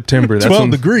May to September. That's 12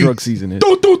 when degrees. drug season is.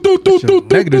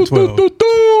 Negative 12.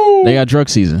 They got drug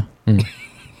season.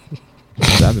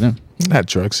 Shout out to them. Not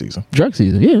drug season. Drug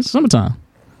season. Yeah, it's summertime.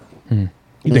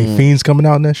 You think Fiends coming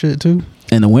out in that shit too?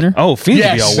 In the winter? Oh, Fiends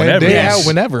Yes, will be out they- whenever. They Yes. out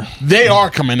whenever. They are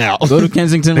coming out. Go to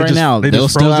Kensington right now. They They'll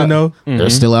just still frozen out. though. They're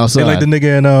still outside. They like the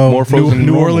nigga in More frozen than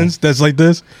New normal. Orleans that's like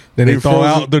this. Then they They thaw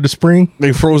frozen. out through the spring.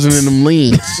 They frozen in them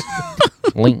leans.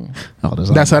 Lean. Oh,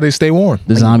 That's how they stay warm.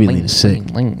 the zombie lean is sick.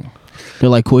 Lean. They're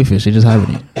like koi fish. They just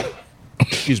hibernate.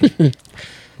 Excuse me.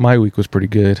 My week was pretty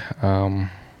good. Got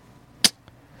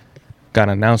an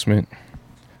announcement.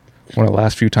 One of the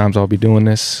last few times I'll be doing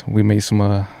this, we made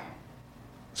some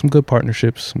good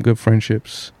partnerships, some good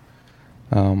friendships.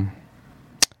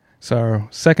 It's our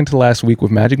second to last week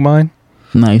with Magic Mind.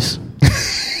 Nice.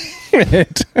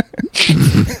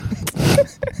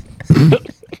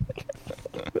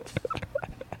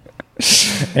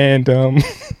 And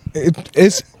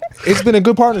It's been a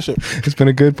good partnership. it's been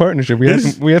a good partnership. We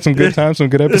had some good times, some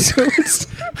good episodes.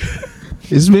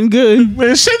 It's been good.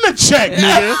 Man, send the check,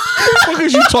 nigga. What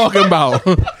is you talking about?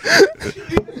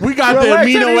 We got the Relax,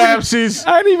 amino acids,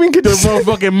 I didn't even get the to say.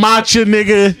 motherfucking matcha,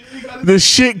 nigga. The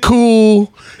shit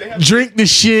cool. Drink the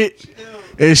shit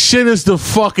and send us the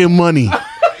fucking money.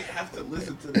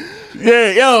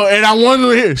 Yeah, yo, and I want to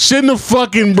hear send the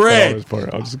fucking bread.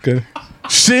 I was good.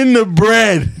 Send the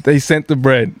bread. They sent the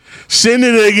bread. Send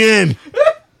it again.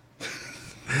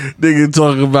 Nigga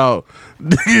talk about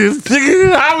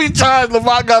nigga, how many times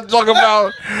Lamont got to talk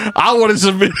about I want to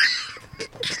submit.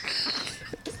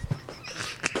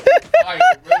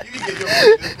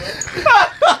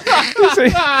 Say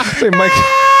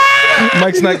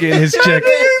Mike's not getting his check.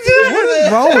 What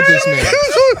is wrong with this man?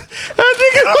 That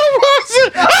nigga wants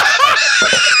it.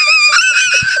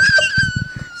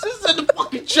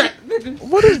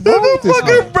 What is wrong with this man?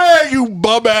 Fucking bread, you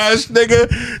bum ass nigga.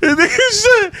 The nigga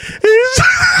said,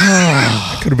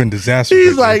 Could have been disaster.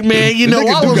 he's like, man, you know,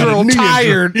 nigga I do was got a real knee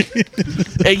tired.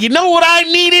 And you know what I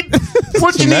needed?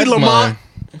 What you need, Magic Lamont? Mind.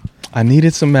 I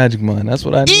needed some Magic Mind. That's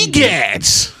what I needed.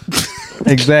 Egads.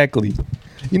 Exactly.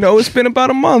 You know, it's been about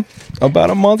a month.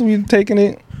 We've taken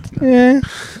it. Yeah.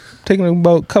 Taking it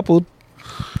about 2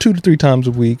 to 3 times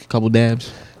a week. Couple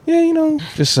dabs. Yeah, you know,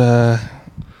 just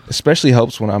especially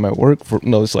helps when I'm at work.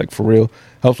 It's like for real.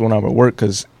 Helps when I'm at work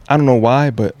because I don't know why,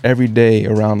 but every day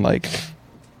around like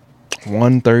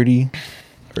 1:30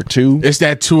 or 2. It's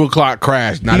that 2 o'clock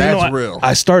crash. Now Even that's though real.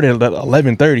 I started at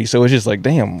 11:30, so it's just like,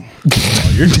 damn.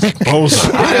 You're just bozo.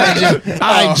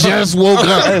 I just woke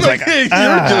up. I was like, You're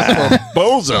just a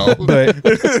bozo. but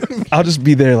I'll just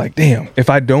be there like, damn. If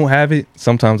I don't have it,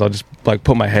 sometimes I'll just like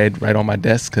put my head right on my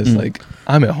desk because like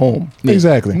I'm at home.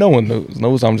 Exactly. No one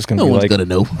knows I'm just gonna No be one's like, gonna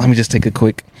know. let me just take a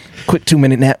quick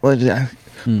 2-minute nap. But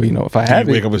you know, if I have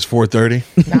You wake it, up at 4:30.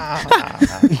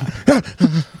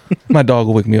 my dog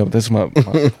will wake me up. That's my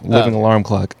living alarm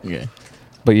clock. Yeah.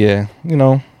 But yeah, you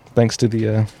know, thanks to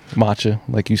the matcha,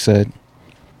 like you said,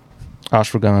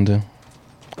 ashwagandha,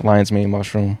 lion's mane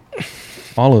mushroom,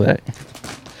 all of that.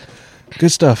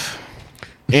 Good stuff.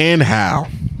 And how?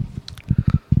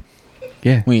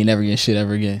 Yeah. We ain't never getting shit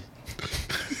ever again.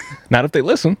 Not if they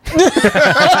listen.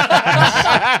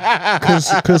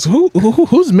 Because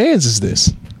whose man's is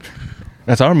this?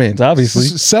 That's our man's, obviously.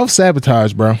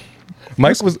 Self-sabotage, bro.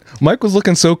 Mike was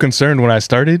looking so concerned when I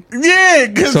started. Yeah,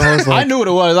 because So I was I like, knew what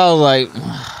it was. I was like,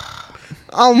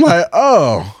 I'm like,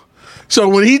 oh. So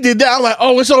when he did that, I'm like,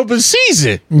 oh, it's open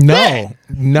season. No.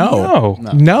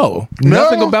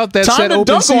 Nothing about that time said to open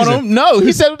dunk season. on him. No,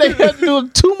 he said they had to do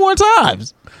it 2 more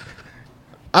times.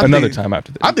 another think- time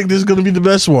after I that. think this is going to be the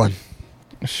best one.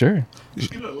 Sure.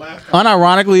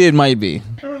 Unironically, it might be.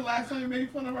 Remember last time you made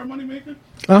fun of our moneymaker?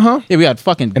 Uh-huh. Yeah, we got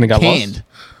fucking And it got canned.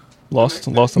 Lost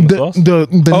in the sauce. The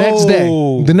next day.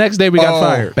 Oh. The next day we got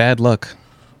fired. Bad luck.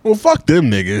 Well, fuck them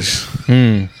niggas.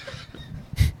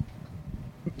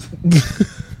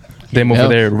 Them over Yep.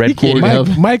 there, red He can't cord. help.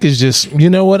 Mike is just, you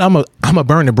know what? I'm a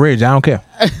burn the bridge. I don't care.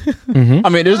 I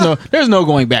mean, there's no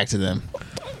going back to them.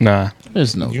 Nah.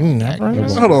 There's no.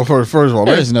 Hold on, first of all,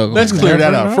 There's no let's going clear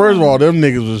back. that out. First of all, them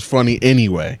niggas was funny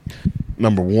anyway.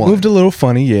 Number one. Moved a little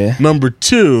funny, yeah. Number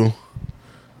two,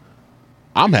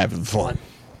 I'm having fun.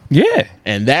 Yeah.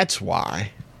 And that's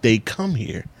why they come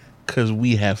here, because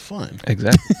we have fun.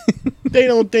 Exactly. They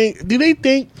don't think, do they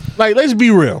think, like, let's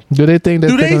be real. Do they think that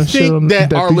Do they're they gonna shit on- think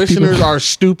that our these people- listeners are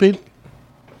stupid?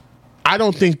 I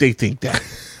don't think they think that.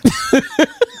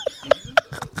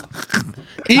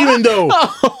 Even though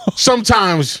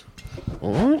sometimes,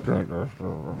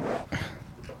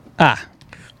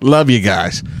 love you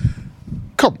guys.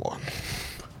 Come on.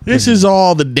 This is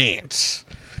all the dance.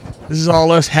 This is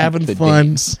all us having The fun.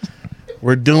 dance.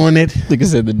 We're doing it. Nigga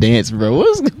said the dance, bro.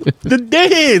 What's The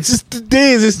dance. It's the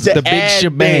dance. It's the, The big ad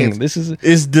shebang. dance. This is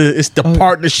It's the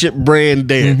partnership brand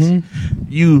dance.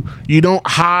 You don't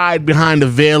hide behind the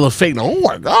veil of fake. Oh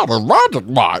my God, a Magic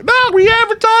Mike. No, we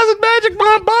advertising Magic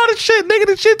Mike. Buy the shit, nigga.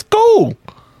 The shit's cool.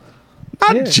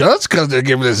 Not just because they're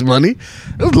giving us money.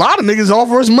 There's a lot of niggas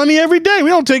offer us money every day. We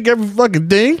don't take every fucking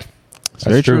thing.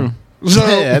 very true? So,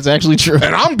 Yeah, that's actually true.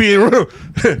 and I'm being real.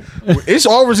 It's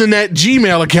offers in that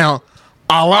Gmail account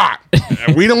a lot.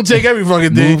 And we don't take every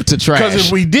fucking thing. Move to trash. Because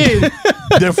if we did,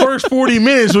 the first 40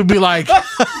 minutes would be like,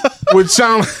 would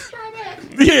sound,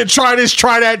 yeah, try this,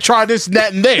 try that, try this, and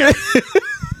that, and there.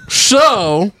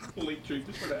 So,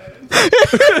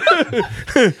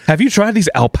 Have you tried these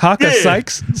alpaca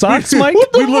socks, Mike?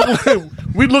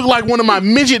 we look like one of my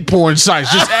midget porn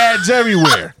sites, just ads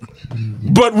everywhere.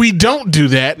 But we don't do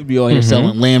that. Be on here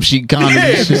selling lamb sheet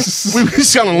condoms. Yeah, we be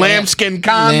selling lambskin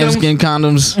condoms. Lambskin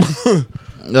condoms.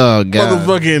 Oh god.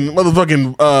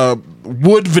 Motherfucking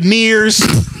wood veneers.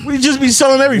 We just be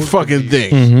selling every fucking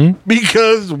thing.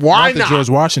 Because why The not? George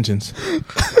Washingtons.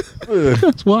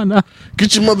 Why not?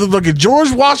 Get your motherfucking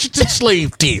George Washington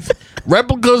slave teeth.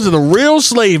 Replicas of the real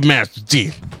slave master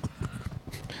teeth.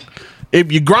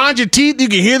 If you grind your teeth, you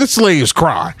can hear the slaves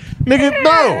cry. Nigga,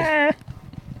 no.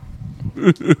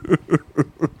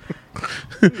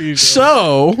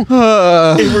 So,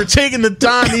 if we're taking the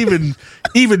time to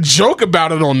even joke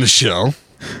about it on the show,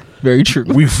 Very true.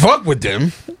 we fuck with them,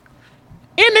 and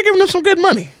they're giving us some good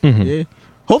money. Yeah.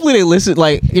 Hopefully they listen.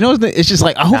 Like, you know, it's just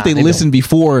like I hope they listen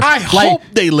before. I like, hope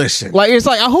they listen. Like, it's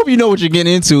like I hope you know what you're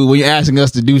getting into when you're asking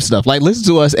us to do stuff. Like, listen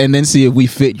to us and then see if we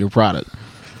fit your product.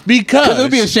 Because It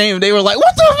would be a shame if they were like,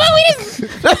 "What the fuck?" We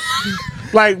didn't.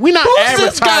 like we're not Who's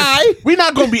this advertising. guy? We're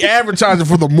not going to be advertising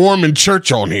for the Mormon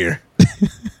Church on here,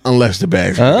 unless the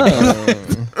bag.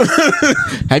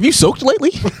 Have you soaked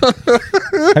lately?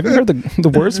 Have you heard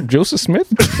the words of Joseph Smith?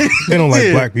 They don't like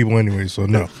Yeah. black people anyway, so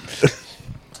no.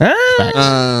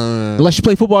 Unless you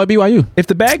play football at BYU. If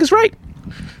the bag is right.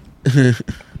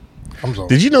 I'm sorry.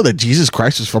 Did you know that Jesus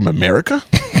Christ is from America?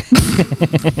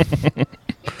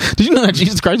 Did you know that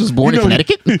Jesus Christ was born in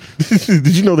Connecticut?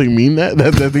 Did you know they mean that?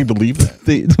 That they believe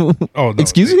that? Oh, no.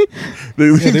 Excuse me?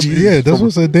 That's what I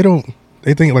said. They don't.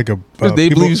 They think like They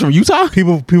people, believe he's from Utah?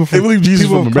 people They from believe Jesus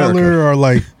people from of America. color are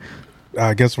like,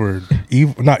 I guess we're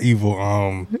evil, not evil,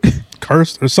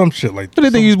 cursed or some shit like What, they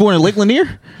think he was born in Lake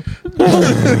Lanier?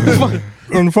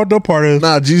 And the fucked up part is,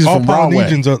 Nah, Jesus all from Broadway.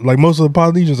 Polynesians are like most of the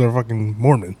Polynesians are fucking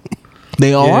Mormon.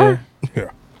 They all are? Yeah,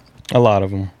 A lot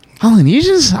of them.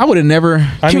 Polynesians? I would have never.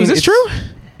 I mean, is this it's- true?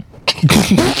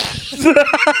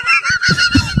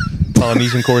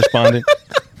 Polynesian correspondent.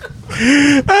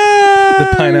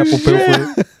 The pineapple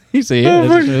pilfer. He said, yeah.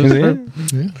 That's true.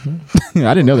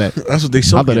 I didn't know that. That's what they I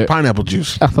soak thought in it- pineapple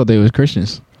juice. I thought they was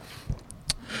Christians.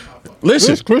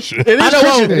 Listen, it's Christian. it is I know,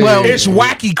 Christian. well- It's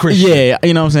wacky Christian. Yeah,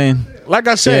 you know what I'm saying? Like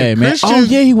I said, Yeah, man. Christian, Oh,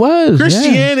 yeah, he was. Yeah.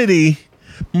 Christianity,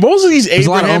 most of these There's a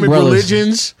lot of Abrahamic umbrellas.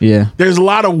 religions, Yeah. there's a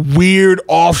lot of weird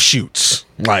offshoots.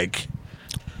 Like,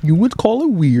 You would call it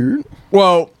weird,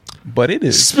 well, but it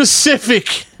is.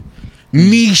 specific,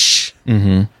 niche,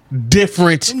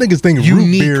 different, Some niggas think root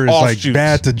unique beer is like offshoots.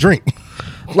 bad to drink.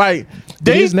 Like,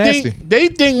 they is nasty.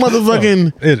 think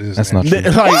motherfucking, It is. That's not nasty.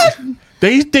 true. like,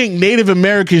 they think Native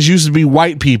Americans used to be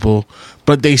white people,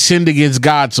 but they sinned against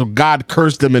God, so God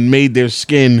cursed them and made their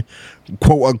skin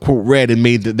quote unquote red and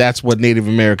made that's what Native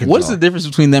Americans What's are. the difference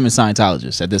between them and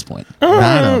Scientologists at this point?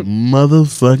 Not a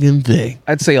motherfucking thing.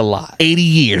 I'd say a lot. 80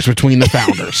 years between the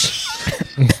founders.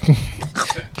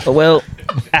 Well,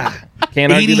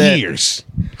 can't 80 argue that. years.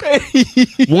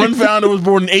 One founder was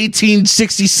born in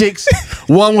 1866.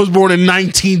 One was born in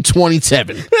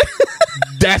 1927.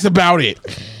 That's about it.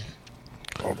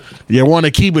 You want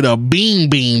to keep it a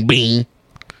bean.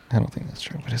 I don't think that's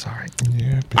true, but it's all right.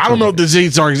 I don't know if the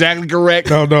dates are exactly correct.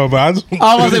 No, but I just.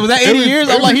 I was gonna say, was that 80 years?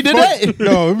 I'm like, he did that?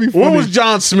 No, it'd be funny. When was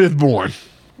John Smith born?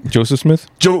 Joseph Smith,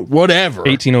 Whatever.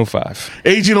 1805.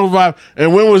 1805.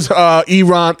 And when was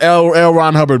L.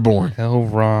 Ron Hubbard born? L.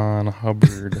 Ron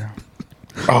Hubbard.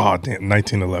 Oh damn,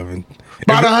 1911.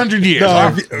 About 100 years.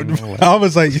 I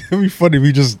was like, it'd be funny if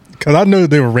you just, because I know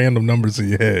they were random numbers in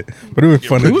your head, but it was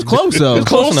funny. He was close, though.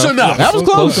 Close enough. That was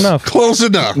close. Close enough. Close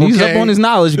enough. He's okay? up on his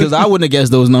knowledge because I wouldn't have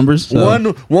guessed those numbers.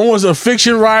 So. One was a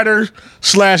fiction writer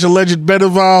 / alleged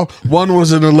pedophile. One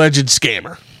was an alleged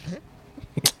scammer.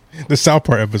 The South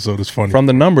Park episode is funny. From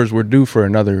the numbers, we're due for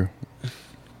another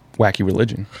wacky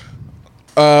religion.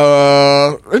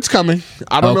 It's coming.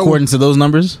 I don't know. According to those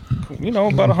numbers, You know,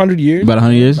 about 100 years. about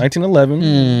 100 years.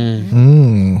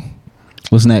 1911.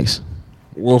 What's next?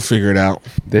 We'll figure it out.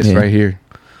 This Yeah. right here.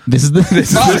 This is the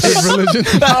religion.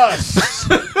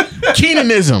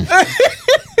 Keenanism.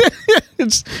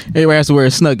 Everybody has to wear a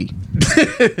Snuggie.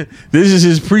 This is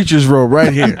his preacher's robe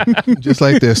right here. Just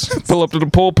like this. Pull up to the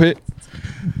pulpit.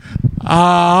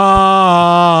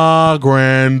 Ah,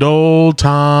 grand old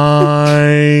time.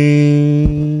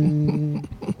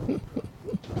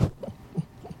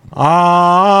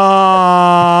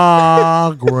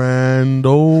 Ah, grand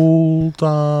old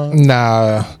time.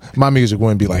 Nah, my music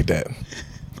wouldn't be like that.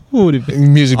 Who would it be?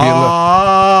 Music be a little.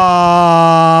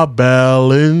 Ah,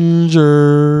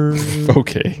 Bellinger.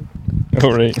 Okay.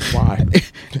 All right. Why?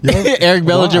 Eric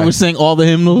Bellinger would sing all the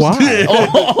hymnals. Why?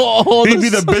 all He'd be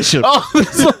the bishop.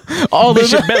 all the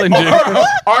Bishop Bellinger.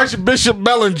 Archbishop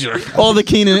Bellinger. all the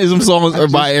Keenanism songs are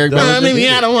by Eric Bellinger.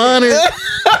 I don't want it.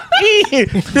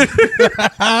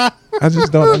 I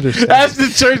just don't understand. That's the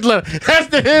church letter. That's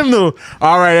the hymnal.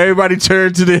 All right, everybody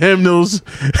turn to the hymnals.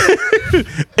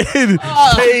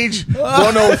 Page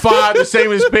 105, the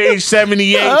same as page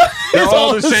 78. They're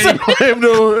all the same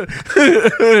hymnal.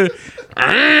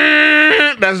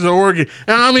 That's the organ.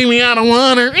 I mean, I don't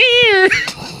want her.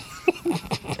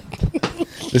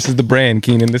 This is the brand,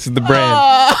 Keenan. This is the brand.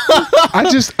 I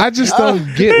just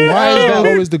don't get why is that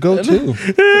always the go-to.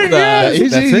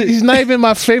 He's not even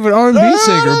my favorite R&B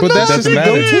singer, but that's just the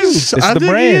matter. go-to. It's the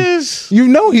brand. You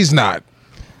know he's not.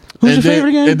 Who's your favorite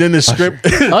again? And then the script,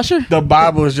 Usher? the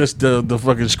Bible is just the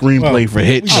fucking screenplay for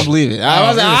hits. I don't believe it.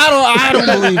 I don't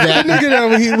believe that.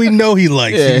 Nigga, we know he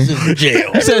likes Yeah. it. He's in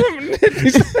jail. He said,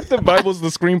 The Bible's the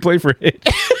screenplay for it.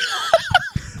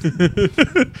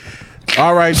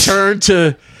 All right, turn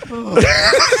to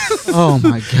oh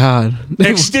my God.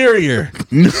 exterior.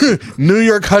 New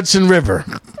York Hudson River.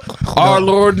 Our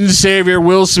Lord and Savior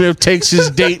Will Smith takes his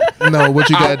date No, what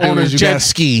you out gotta on do a is you jet gotta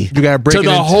ski you gotta break to it the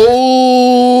into,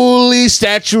 holy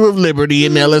Statue of Liberty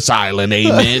in Ellis Island.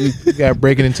 Amen. you gotta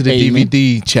break it into the Amen.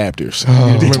 DVD chapters.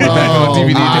 Remember back on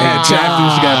DVD they had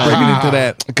chapters. You gotta break it into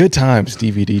that. Good times,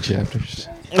 DVD chapters.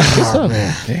 Oh,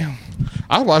 man. Damn.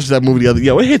 I watched that movie the other.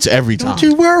 Yo, it hits every time. Don't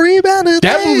you worry about it.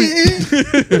 That movie.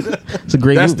 It's a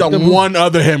great That's movie. the one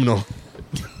other hymnal.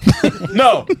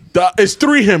 No, it's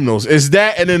three hymnals. It's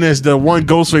that, and then there's the one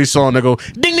Ghostface song that go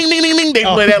ding ding ding ding ding. They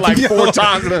play that like 4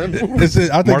 times. I think it's in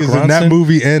that Ronson?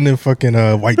 movie and in fucking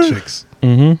White Chicks.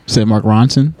 Said Mark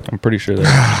Ronson. I'm pretty sure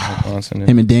that's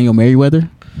Him and Daniel Merriweather.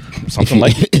 something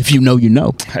like. If you know, you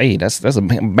know. Hey, that's a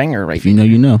banger right If you know,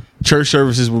 you know. Church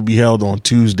services will be held on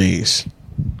Tuesdays,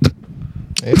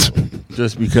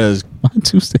 just because On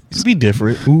Tuesdays. it'd be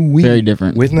different. Very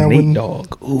different. with Isn't that Nate when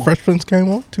Dogg. Ooh, Fresh Prince came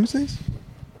on Tuesdays?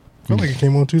 I feel like it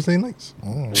came on Tuesday nights.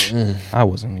 I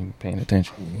wasn't even paying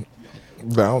attention. I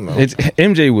don't know. It's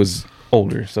MJ was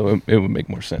older, so it would make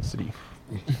more sense to be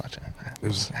watching. It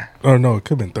was, oh no, it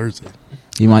could have been Thursday.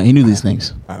 He knew these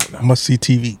things. I don't know. Must see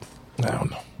TV. I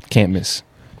don't know. Can't miss.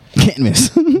 Can't miss.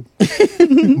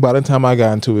 By the time I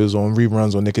got into it was on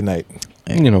reruns on Nick at Night.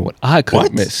 You know what? I couldn't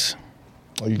What? miss.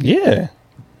 Oh, you- Yeah,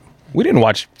 we didn't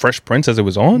watch Fresh Prince as it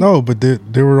was on. No, but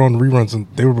they were on reruns and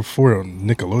they were before on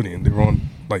Nickelodeon. They were on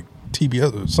like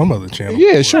TBS or some other channel.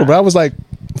 Yeah, sure, but I was like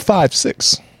 5,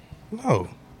 6. No.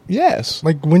 Yes.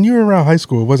 Like when you were around high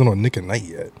school, it wasn't on Nick at Night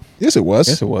yet. Yes, it was.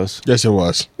 Yes, it was. Yes, it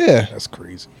was. Yeah. That's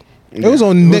crazy. It was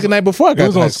on Nick at Night before I got It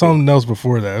was to high on school. something else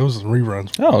before that. It was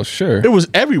reruns. Oh, sure. It was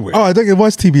everywhere. Oh, I think it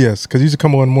was TBS because it used to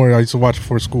come on more. I used to watch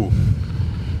before school.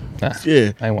 Nah,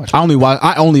 Yeah. I ain't watching.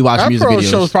 I only watch Our music pro videos.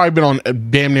 show's probably been on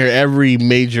damn near every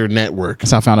major network.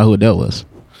 That's how I found out who Adele was.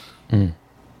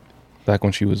 Back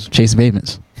when she was Chase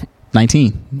Pavements.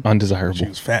 19. She undesirable.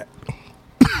 was fat.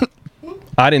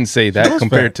 I didn't say that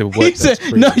compared to what. He said,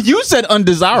 no, you said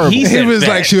undesirable. He said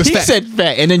fat. she was He fat. said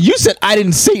fat, and then you said I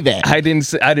didn't say that. I didn't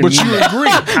say. I didn't. But mean you that.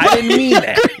 agree. I didn't mean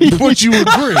that. But you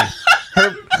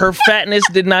agree. Her fatness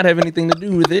did not have anything to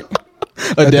do with it.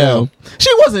 Adele. She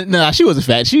wasn't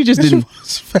fat. She just She didn't.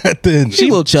 was fat then. She a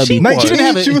little chubby. she She was. didn't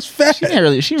have it. She was fat. She didn't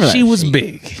really. She was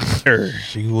big.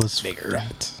 She was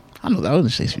fat. I know that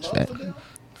wasn't say she was fat.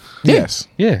 Yes.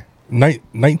 Yeah.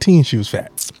 19, she was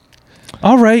fat.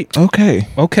 All right. Okay.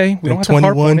 Okay. We don't At have to harp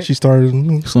on 21, it. she started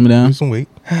Slim it down. losing weight.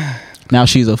 Now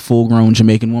she's a full-grown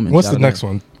Jamaican woman. What's Shout the out next to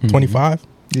her. one? 25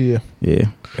 Yeah. Yeah.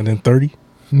 and then 30.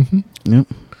 Yep.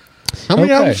 How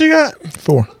many Okay. albums she got?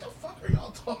 4.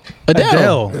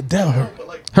 Adele. Adele,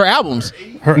 Her albums.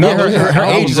 her Yeah, her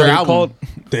age is her They're album. called-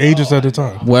 the ages at the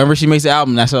time. Wherever she makes the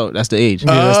album, that's the age.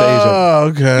 Yeah, that's the age of Oh,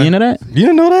 okay. You know that? You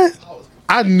didn't know that?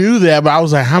 I knew that, but I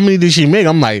was like, how many did she make?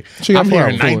 I'm like, She got I'm four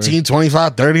hearing albums. 19,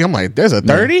 25, 30. I'm like, there's a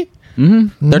 30?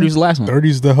 30 was the last one.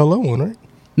 30's the Hello one, right?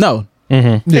 No.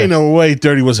 Ain't no way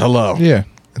 30 was Hello. Yeah.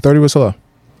 30 was hello.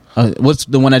 What's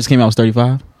the one that just came out was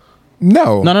 35?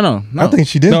 No. No. I think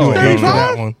she didn't No, do an age for 35?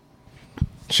 that one.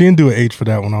 She didn't do an age for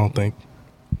that one. I don't think.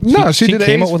 No, she She did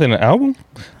came age- up with an album.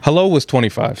 Hello was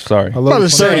 25. Sorry. Hello, Brother,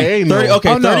 say, 30. ain't 30 no- okay,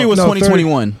 Oh, no, 30 was no,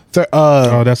 2021.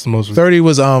 Oh, that's the most. 30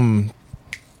 was the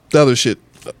other shit.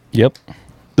 Yep.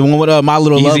 The one with My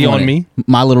Little Love. Easy on it. Me.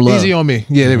 My Little Love. Easy on me.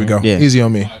 Yeah, there we go. Yeah. Easy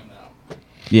on me.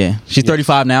 Yeah. She's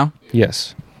 35 now.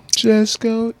 Yes. Just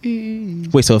go easy.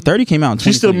 Wait, so if 30 came out in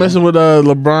She's still 2021. messing with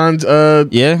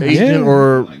LeBron's Yeah. agent Yeah.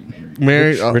 or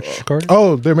married. Rich Carter.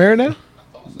 Oh, they're married now?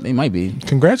 They might be. They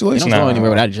Congratulations. don't go Nah. anywhere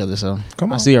without each other, so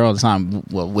Come I on. see her all the time.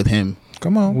 Well, with him.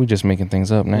 Come on. We just making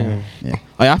things up now. Yeah.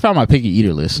 Oh, yeah, I found my picky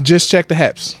eater list. Just check the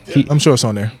haps. I'm sure it's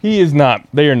on there. He is not.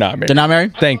 They are not married. They're not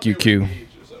married? Thank you, Q.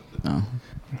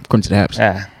 According to the apps.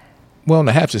 Ah. Well,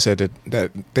 the haps just said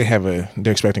that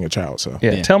they're expecting a child. So,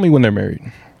 Yeah. Yeah. Tell me when they're married.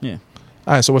 Yeah.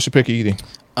 all right. So, what's your pick of eating?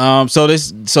 So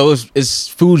it's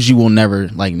foods you will never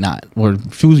like not or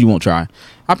foods you won't try.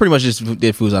 I pretty much just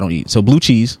did foods I don't eat. So blue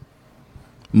cheese,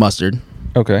 mustard,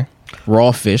 Okay.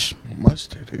 raw fish,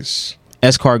 Mustard is.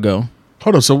 escargot,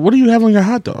 Hold on. So what do you have on your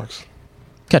hot dogs?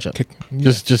 ketchup.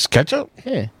 Just ketchup?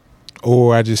 Yeah.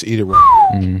 Or I just eat it raw.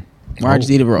 Or I just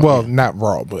eat it raw. Well, Yeah. not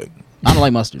raw, but I don't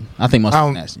like mustard. I think I mustard's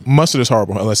don't, nasty. mustard is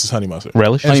horrible unless it's honey mustard.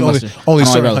 Relish? And it's Honey only mustard. only I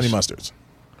don't like certain relish. honey mustards.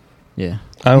 Yeah.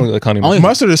 I don't like honey Only- mustard.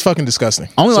 Mustard is fucking disgusting.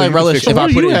 Only So like you can relish fix if I What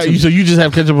do put you it have? in. So you just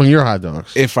have ketchup on your hot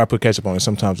dogs? If I put ketchup on it,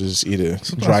 sometimes I just eat a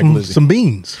dry some, glizzy. some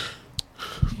beans.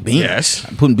 Beans. Yes.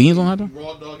 I'm putting beans on hot dog.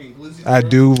 I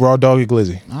do raw doggy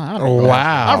glizzy.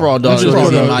 I raw dog Just raw glizzy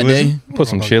in dog my glizzy. day. Put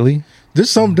some chili. There's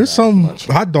some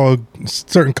hot dog,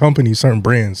 certain companies, certain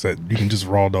brands that you can just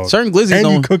raw dog. Certain glizzies and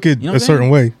don't you cook it you know a what I'm certain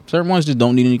way, Certain ones just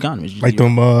don't need any condiments. like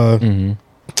them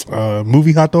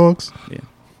movie hot dogs.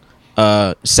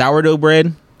 Sourdough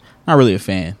bread. Not really a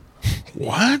fan.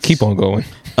 What? Keep on going.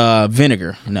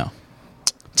 Vinegar. No.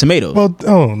 Tomato. Well,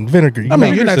 vinegar. I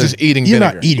mean, you're not just eating You're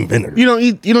vinegar. not eating vinegar. You don't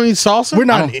eat salsa? We're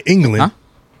not in England. Huh?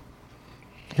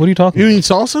 What are you talking You don't about? eat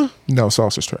salsa? No,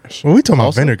 sauce trash. Well, we talking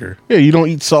about Salsa? vinegar, Yeah, you don't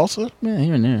eat salsa? yeah,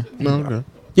 here and there. No. Okay.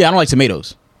 Yeah, I don't like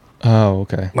tomatoes. Oh,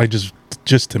 okay. like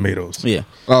just tomatoes. Yeah.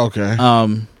 Oh, okay.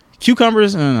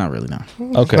 Cucumbers, not really.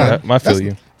 No. Okay. I feel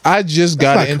you. I just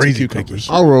got not into crazy cucumbers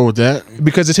I'll roll with that.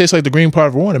 because it tastes like the green part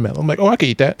of a watermelon. I'm like, oh, I can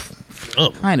eat that.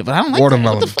 Kind of, but I don't like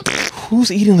Watermelon. That. What the fuck?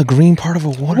 Who's eating the green part of a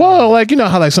water? Well, like you know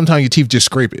how like sometimes your teeth just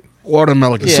scrape it.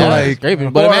 Watermelon. Yeah, So, like, like, scrape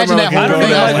it. But imagine that watermelon whole can I thing.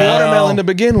 don't like Hell. watermelon to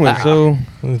begin with, so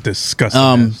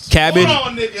Disgusting. Cabbage. Hold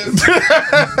on,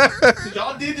 niggas.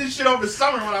 Y'all did this shit over the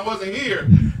summer when I wasn't here.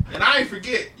 And I ain't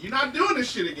forget. You're not doing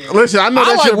this shit again. Listen, I know I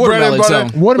that's like your bread and watermelon, butter,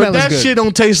 so- but Watermelon's that good. shit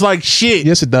don't taste like shit.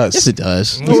 Yes, it does. Yes, it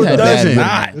does. No, You it had bad doesn't.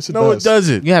 watermelon. Yes, it No, does. it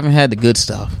doesn't. You haven't had the good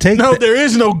stuff. take No, that, there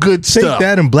is no good take stuff.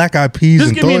 that and black eyed peas Just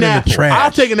and give throw me it an in the apple. trash.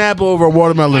 I'll take an apple over a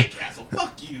watermelon. Castle,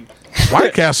 fuck you.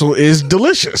 White Castle is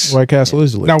delicious. White Castle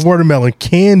is delicious. Now watermelon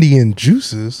candy and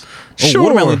juices, Oh,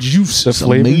 watermelon juice is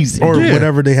flavor? amazing. or Yeah.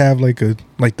 whatever they have, like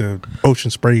the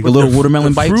ocean spray, the little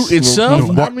watermelon bites. fruit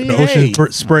itself. the, I mean, the ocean hey.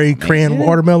 spray crayon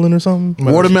watermelon or something.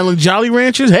 Watermelon Jolly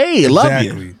Ranchers. Hey, love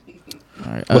you.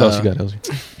 Exactly. what else you got, Elsie?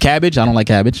 Cabbage. I don't like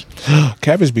cabbage.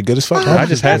 Cabbage be good as fuck. I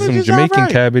just had some is Jamaican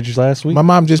alright. cabbage last week. My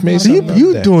mom just made So some.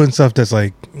 you doing stuff that's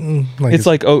like, It's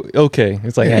like, oh, okay.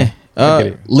 It's like, eh, I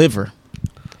get it. Liver.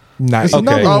 nice. Okay.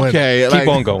 another one. Okay, Keep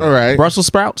on going. All right, Brussels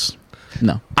sprouts.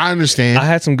 No. I understand. I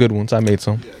had some good ones. I made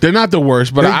some. They're not the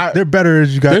worst, but they're better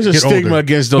as you got. there's a get stigma older.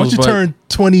 against those, Once you but- turn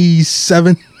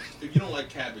 27, If you don't like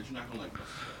cabbage, you're not going to like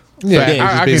Brussels. Yeah,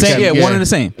 Yeah, I can same, see- yeah, yeah. one and the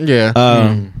same. yeah,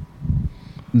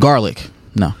 Garlic.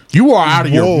 No. you are out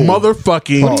of your Whoa.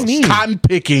 motherfucking What do you mean? cotton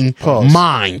picking Pause.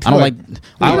 mind. I don't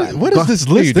like. what is this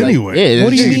list anyway? Yeah,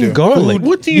 What do you it's- mean garlic?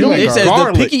 What do you mean? It says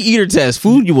garlic? the picky eater test: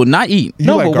 food you will not eat. You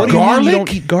No, like but what do garlic? you mean you Garlic?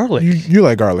 don't eat garlic? You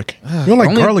like garlic? You don't like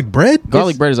Only- garlic bread?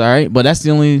 Garlic bread is all right, but that's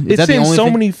the only. Is It's that the in only so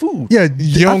thing? many foods. Yeah,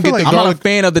 You don't get the I'm not garlic. a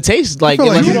fan of the taste. Like, feel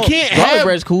like unless you you don't- can't garlic have-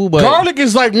 bread's cool, but Garlic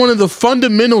is like one of the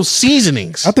fundamental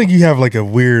seasonings. I think you have like a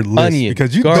weird list Onion,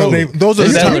 because you garlic. don't name Those are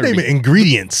you the start celery. naming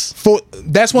ingredients.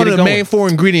 That's one Get of it the going. main 4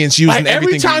 ingredients used Like in every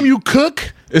everything. time you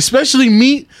cook, especially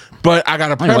meat, but I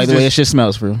gotta I don't like preface the way that this. shit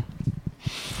smells, bro.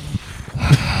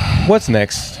 What's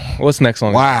next? What's next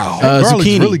on? Wow. Garlic's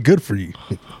zucchini. really good for you.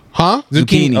 Huh?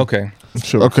 Zucchini. Okay.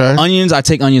 Okay. Onions, I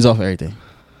take onions off everything.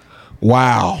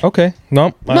 Wow. Okay.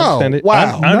 No, I No, understand it.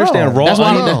 wow, I understand no. raw That's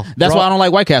why. onion. That's why I don't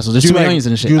like White Castle. There's Do too you many like onions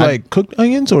in the shit. Do you I- like cooked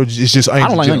onions or it's just onions? I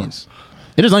don't in like general? onions.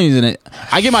 There's onions in it.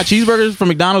 I get my cheeseburgers from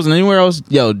McDonald's and anywhere else.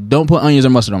 Yo, don't put onions or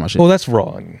mustard on my shit. Well, that's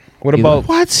raw onion. What about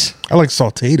What? I like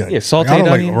sauteed onions. Yeah, sauteed I don't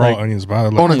onion, like raw like- onions, but I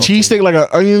like On a sauteed. cheesesteak like an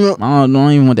onion? I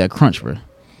don't even want that crunch, bro.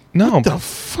 no? The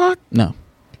fuck? No.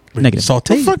 But Negative. sauteed.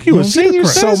 The fuck you a don't get senior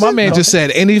crunch. So my man just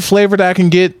said any flavor that I can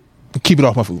get Keep it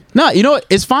off my food. No, you know what?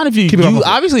 It's fine if you Keep it off my use,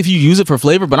 food. obviously if you use it for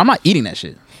flavor, but I'm not eating that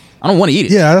shit. I don't want to eat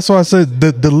it. Yeah, that's why I said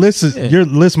the list is your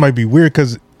list might be weird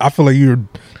because I feel like you're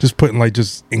just putting like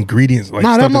just ingredients. Like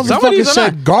Nah, that stuff that's- Some of motherfucker these are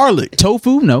said not. garlic.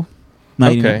 Tofu, no.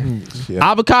 Not eating Okay. that.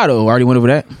 Yeah. Avocado, already went over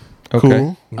that. Okay.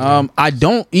 Cool. I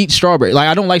don't eat strawberry. Like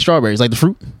I don't like strawberries, like the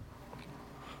fruit.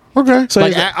 Okay. So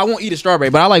Like is that- I won't eat a strawberry,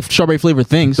 but I like strawberry flavored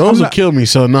things. Those will not- kill me,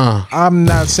 so nah. I'm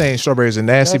not saying strawberries are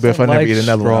nasty, but if I never eat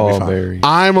another one, I'll be fine. strawberry.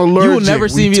 I'm allergic. You will never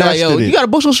see We me like, yo, tested it. you got a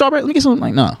bushel of strawberry? Let me get some.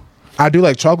 Like, no. I do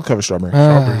like chocolate covered strawberry.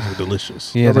 Strawberries are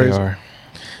delicious. Yeah, they Strawberries. are.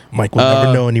 Mike will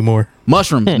never know anymore.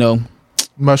 Mushrooms, no.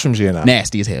 Mushrooms, yeah, nah.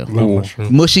 Nasty as hell. Love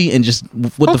mushroom. Mushy and just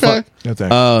what the Okay. fuck? No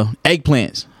thanks.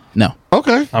 Eggplants, no.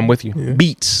 Okay. I'm with you.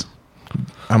 Beets.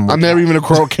 I never even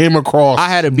came across. I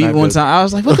had a beet Not one good. time. I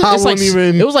was like, what the I it's like, wouldn't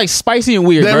even- it was like spicy and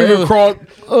weird, never bro. even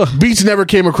crossed. Beets never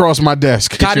came across my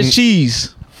desk. Cottage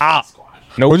cheese. Nope.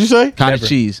 What'd you say? Cottage Never.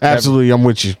 cheese. Absolutely, I'm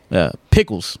with you.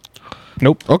 Pickles.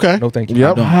 Nope. Okay. No, thank you.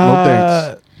 Yep. Don't. No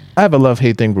thanks. I have a love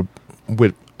hate thing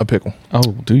with a pickle. Oh,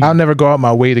 do you? I'll never go out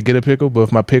my way to get a pickle, but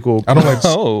if my pickle, I don't like.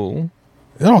 Oh.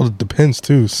 It all depends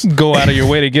too. Go out of your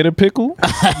way to get a pickle?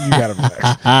 you gotta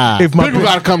relax. If my Pickle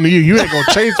gotta come to you. You ain't gonna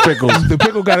chase pickles. the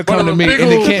pickle gotta come to me, Pickle-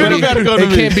 and it can't pickle be. gotta come to It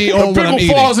me. can't be A on what I'm pickle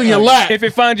eating. falls in your lap. If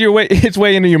it finds its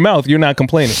way into your mouth, you're not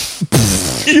complaining.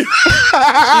 Jesus.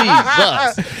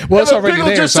 Well, it's already Pickle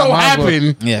there. just So so I might as well-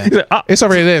 happened. Yeah. It's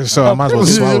already there, so I might as well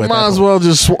just swallow it. Might as well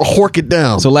just hork it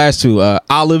down. So last two,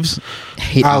 olives.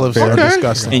 Hate Olives are Okay.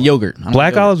 disgusting. and yogurt. I don't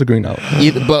Black like olives or green olives?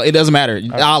 yogurt. But it doesn't matter.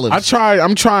 Olives.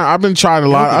 I've been trying a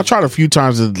lot. I tried a few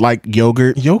times to like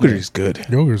yogurt. Yogurt is good.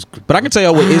 Yogurt's good. But I can tell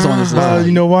you what is on this list.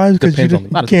 You know why? Because you,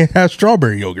 Depends on you can't have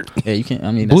strawberry yogurt. Yeah, you can't.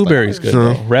 I mean, that's Blueberry's like- good.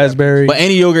 Sure. Though. Raspberry. But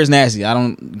any yogurt is nasty. I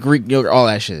don't Greek yogurt, all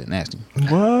that shit nasty.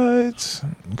 What?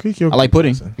 Greek yogurt. I like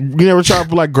pudding. You never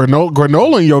tried like granola?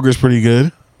 Granola and yogurt's pretty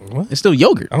good. It's still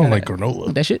yogurt. I don't like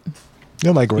granola. that shit. You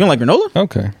don't like You don't like granola?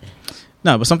 Okay.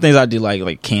 No, but some things I do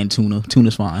like canned tuna.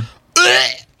 Tuna's fine. You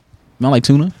don't like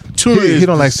tuna? Tuna He is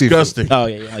don't like seafood. disgusting. Oh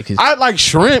yeah, like his I like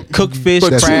shrimp, cooked fish, but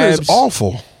tuna crabs, is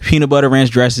awful. peanut butter ranch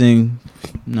dressing. You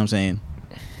know what I'm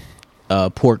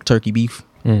saying? Pork, turkey, beef.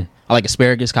 I like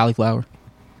asparagus, cauliflower,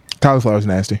 Cauliflower's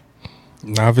nasty.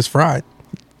 Now if it's fried,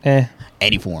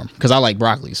 any form. Because I like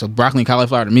broccoli. So broccoli and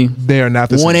cauliflower to me, They are not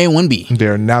the one A, same. one B. They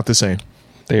are not the same.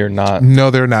 They are not.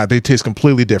 No, they're not. They taste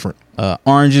completely different.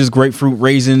 Oranges, grapefruit,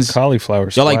 raisins. Cauliflower.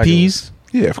 Y'all like peas?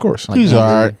 Yeah, of course. He's all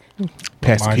right.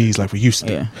 Pass the peas like we used to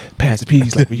do. Yeah. Pass the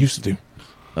peas like we used to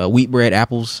do. Wheat bread,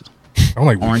 apples, I don't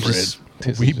like wheat oranges,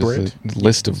 bread. Wheat bread.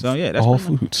 List of So, yeah, that's all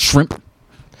pretty much- foods. shrimp.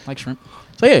 Like shrimp.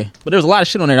 So yeah, but there's a lot of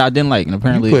shit on there that I didn't like, and You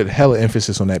apparently put hella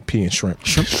emphasis on that pea and shrimp.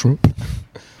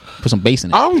 put some bass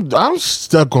in it. I'm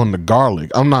stuck on the garlic.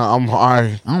 I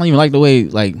I don't even like the way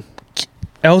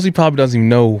Elsie probably doesn't even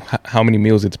know how many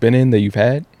meals it's been in that you've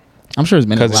had. I'm sure it's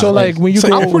been a lot. So like when you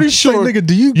go, I'm pretty sure. nigga,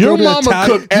 do you your go to mama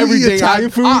Italian- cook do you eat everything? Italian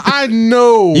food? I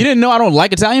know. you didn't know I don't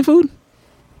like Italian food?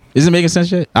 Is it making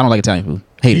sense yet? I don't like Italian food.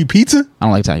 Hate You it. eat pizza? I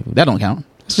don't like Italian food. That don't count.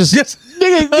 It's just Yes.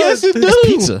 Nigga, yes, it do. it's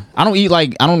pizza. I don't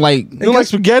like You don't like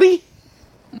spaghetti,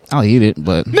 I'll eat it,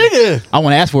 but nigga? I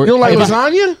want to ask for it. You don't like If I-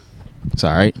 lasagna, It's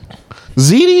all right.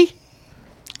 ziti?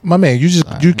 my man, you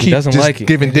keep doesn't just like it.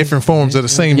 giving different forms of the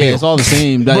same Yeah, meal. it's all the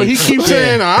same. But like- he keeps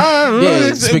saying,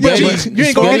 Yeah, spaghetti. you ain't gonna get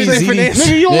spaghetti, anything for ziti. this.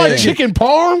 nigga, you don't like Yeah. chicken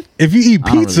parm? If you eat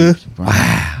I don't pizza, really-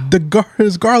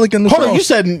 there's garlic in the Hold on, you sauce.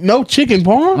 said no chicken I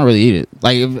parm? don't really eat it.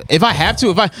 Like if I have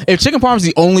to, if chicken parm is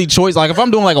the only choice, like if I'm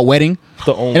doing like a wedding,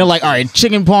 The only- and they're like, all right,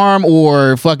 chicken parm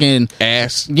or fucking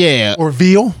Ass. yeah, Or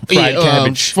veal. fried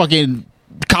cabbage. fucking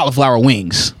cauliflower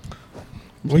wings.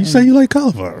 Well, you say you like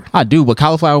cauliflower. I do, but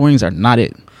cauliflower wings are not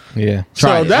it. Yeah.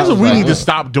 Try So it. that's I what was we like, need to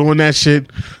stop doing that shit,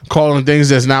 calling things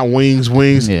that's not wings.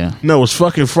 Yeah. No, it's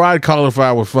fucking fried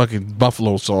cauliflower with fucking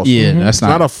buffalo sauce. Yeah, that's It's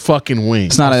not a fucking wing.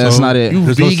 It's not. That's So, not it. You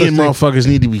There's no such vegan thing. motherfuckers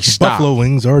need to be stopped. Buffalo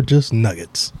wings are just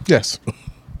nuggets. Yes,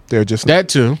 they're just That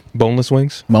too. Boneless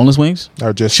wings. Boneless wings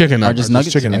are just Chicken are nuggets. just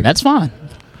nuggets, chicken and nuggets. that's fine.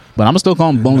 But I'm gonna still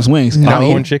call them boneless wings. I Popcorn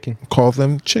mean, chicken. Call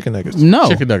them chicken nuggets. no.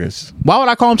 Chicken nuggets. Why would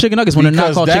I call them chicken nuggets when they're not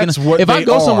Because called chicken that's nuggets? what If I they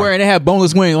go are. somewhere and they have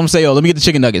boneless wings, I'm gonna say, "Yo, let me get the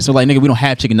chicken nuggets." So like, nigga, we don't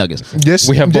have chicken nuggets. Yes,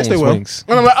 We have yes, they boneless will. wings.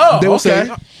 And I'm like, oh, They will okay.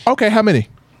 say, "Okay, how many?"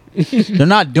 They're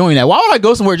not doing that. Why would I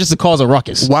go somewhere just to cause a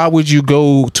ruckus? Why would you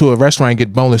go to a restaurant and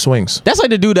get boneless wings? That's like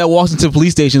the dude that walks into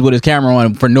police stations with his camera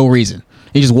on for no reason.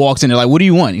 He just walks in there like, "What do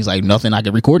you want?" He's like, "Nothing. I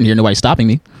can record in here. Nobody's stopping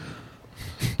me.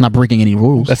 Not breaking any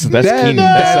rules." That's Keenan.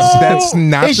 That's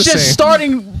not it's the just same.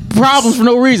 starting problems for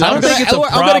no reason. I don't think it's a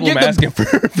problem asking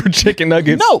for chicken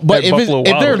nuggets. No, but at if Buffalo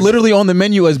they're Wild Wings. literally on the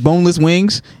menu as boneless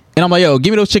wings, and I'm like, "Yo,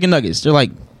 give me those chicken nuggets," they're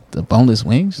like, "The boneless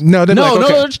wings?" No, they're like,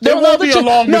 okay. they're There won't be a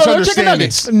long they're chicken misunderstanding.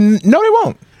 nuggets. No, they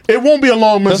won't. It won't be a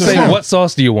long They'll message. say, "What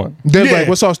sauce do you want?" They're Yeah. like,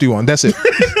 what sauce do you want? That's it.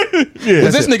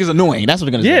 Because this nigga's annoying. That's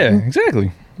what they're gonna Yeah, say.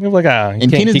 exactly. You're like, he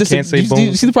And Keenan's can't say do you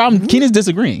bones. see the problem? Keenan's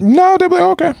disagreeing. No, they're like,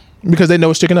 okay. Because they know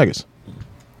it's chicken nuggets.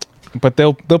 But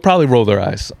they'll probably roll their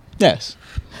eyes. Yes.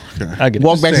 I get it.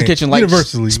 Walk back to the Saying, kitchen like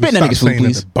universally, spit we that stop nigga's food, saying that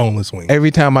please. they're boneless wings.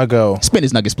 Every time I go, Spin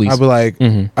his nuggets, please. I'll be like,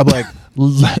 can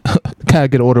I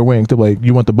get an order of wings? They're like,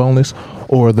 you want the boneless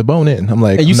or the bone in? I'm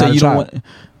like, And you I'm say not a you don't child. want.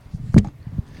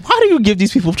 Why do you give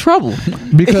these people trouble?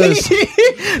 Because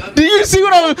Do you see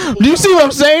what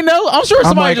I'm saying though? I'm sure I'm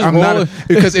somebody like, just I'm not roll-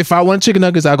 because if I want chicken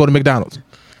nuggets, I go to McDonald's.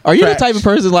 Are you Facts. the type of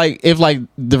person like if like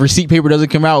the receipt paper doesn't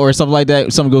come out or something like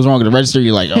that, something goes wrong at the register,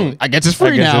 you're like, oh, I guess it's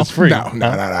free now. It's free. No. No,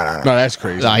 that's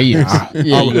crazy. Nah, he is.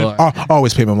 Yeah, you are. I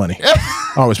always pay my money.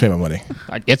 Always pay my money.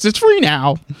 I guess it's free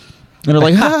now. And they're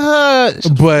like,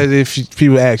 But if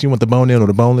people ask, you want the bone in or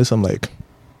the boneless? I'm like,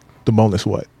 the boneless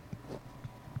what?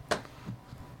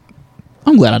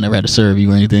 I'm glad I never had to serve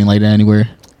you or anything like that anywhere.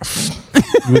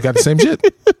 We got the same shit.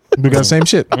 We got the same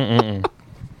shit.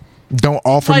 Don't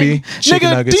offer me chicken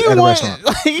nigga, nuggets do you at a want? restaurant.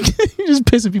 Like, you're just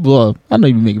pissing people off. I know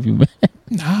you making people mad.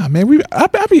 Nah, man, I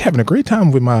be having a great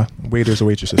time with my waiters or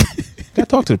waitresses. Gotta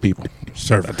talk to the people.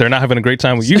 Serve. They're not having a great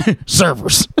time with you.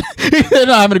 Servers, they're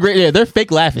not having a great. Yeah, they're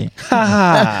fake laughing.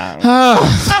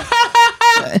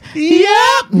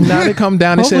 Yep. Now they come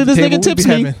down and Hopefully sit at the this table. nigga tips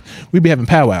me. We be having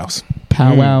powwows.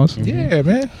 Powwows. Yeah,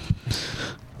 man.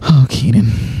 Oh, Keenan.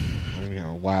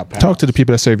 Wild power. Talk to the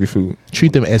people that serve your food.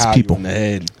 Treat them as Pow you people. in the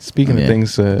head. Speaking Yeah. of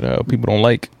things that people don't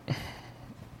like,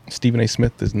 Stephen A.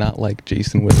 Smith does not like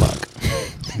Jason Whitlock.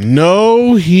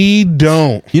 No, he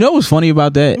don't. You know what's funny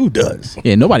about that? Who does?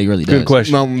 Yeah, nobody really does. Good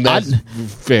question. No, that's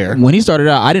fair. When he started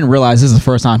out, I didn't realize this is the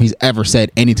first time he's ever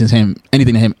said anything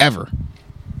to him ever.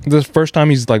 The first time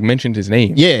he's like mentioned his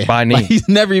name, Yeah, by name. Like, he's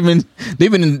never even.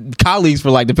 They've been colleagues for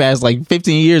like the past like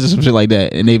 15 years or some shit like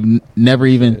that, and they've never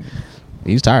even.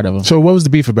 He's tired of him. So what was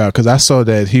the beef about? Because I saw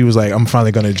that he was like, I'm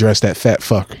finally going to address that fat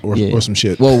fuck or some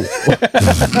shit. Well,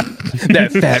 that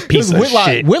fat piece of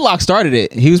shit. Whitlock started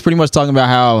it. He was pretty much talking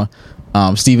about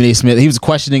how Stephen A. Smith. He was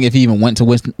questioning if he even went to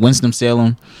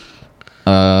Winston-Salem.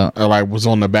 Or like was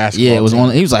on the basketball. Yeah, it was team.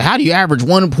 on. He was like, "How do you average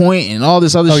 1 point and all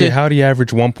this other Oh shit?" yeah, how do you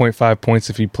average 1.5 points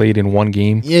if he played in one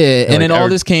game? Yeah, and then all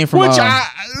this came from Which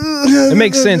It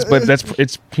makes sense, but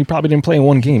he probably didn't play in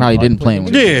one game. probably didn't play him.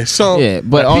 Yeah, so Yeah,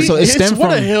 but also it it's stemmed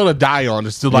what a from- hill to die on.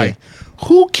 It's still like,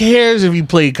 who cares if he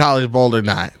played college ball or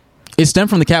not? It stemmed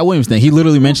from the Cat Williams thing. He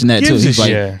literally mentioned that too. gives a He's like,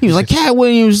 shit? he was like, Cat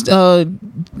Williams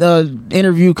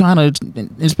interview kind of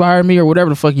inspired me or whatever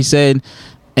the fuck he said,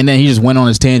 and then he just went on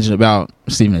his tangent about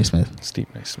Stephen A. Smith.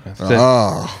 Stephen A. Smith.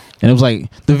 Oh, And it was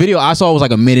like the video I saw was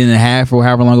like a minute and a half or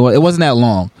however long it was. It wasn't that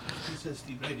long.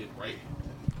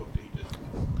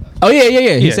 Oh yeah.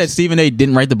 He Yes. said Stephen A.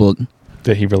 didn't write the book.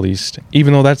 That he released,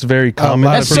 even though that's very common.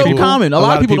 lot That's of so people- common. A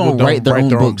lot of people don't write their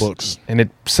own books. And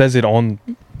it says it on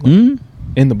Hmm?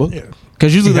 in the book.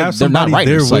 Because usually You they're have not somebody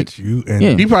there writers. Like, with you, and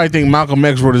Yeah. he probably think Malcolm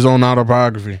X wrote his own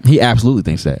autobiography. he absolutely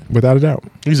thinks that. Without a doubt.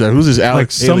 He's like, who's this like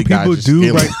Alex? some Haley guy people just do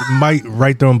stealing? might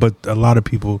write them, but a lot of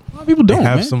people A lot of people they don't.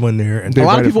 have Man. someone there, and A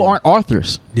lot write of it people for aren't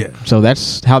authors. yeah. So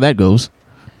that's how that goes.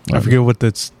 I forget what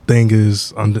that thing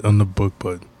is on the book,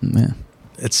 but Yeah.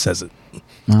 it says it.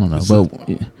 I don't know. It's But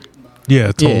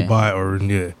Yeah, told Yeah. by or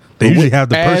They usually have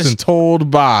the As person. told They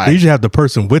by. usually have the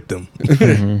person with them,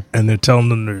 and they're telling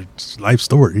them their life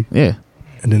story, yeah,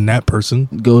 and then that person.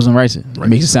 goes and writes it.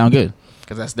 Makes it sound good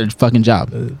because that's their fucking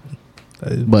job.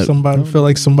 But somebody feel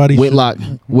like somebody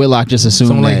Whitlock just assumed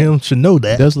someone like that. him should know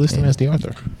that. Does list him as the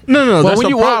author. No, Well, that's when the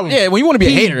you problem. when you want to be a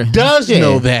He hater, does Yeah.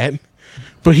 know that,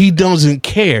 but he doesn't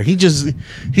care. He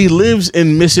lives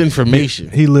in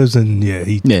misinformation He lives in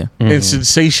he. yeah. and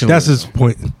sensationalism. That's his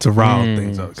point to rile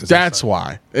things up. 'cause That's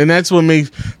why, and that's what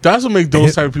makes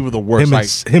those type of people the worst. him. Like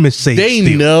Him and Sage. they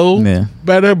Steele. know Yeah.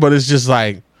 better, but it's just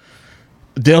like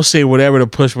they'll say whatever to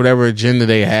push whatever agenda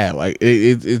they have. Like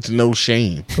it's no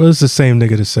shame. Well, it's the same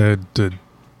nigga that said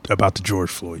about the George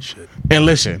Floyd shit. And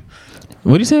listen,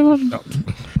 What do you say about?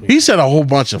 he said a whole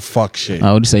bunch of fuck shit.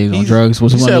 Oh, what do you say? He's on He's- drugs.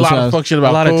 What's he one said a of lot those of guys? fuck shit A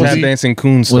about lot of tap Cozy. dancing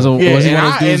coons. Was stuff. he Yeah, one of and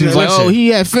those dudes who's and like, listen, oh, he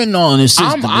had fentanyl in his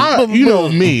system? You know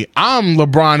me. I'm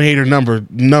LeBron hater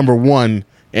number 1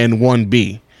 and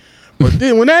 1B. But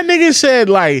then when that nigga said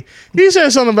he said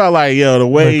something about yo the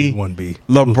way One B.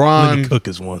 LeBron- Lenny Cook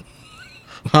is one.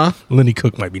 huh Lenny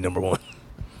Cook might be number one.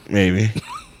 maybe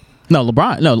No,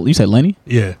 LeBron. No, you said Lenny.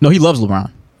 Yeah. No, he loves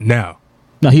LeBron. Now.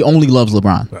 No, he only loves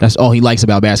LeBron. That's all he likes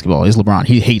about basketball is LeBron.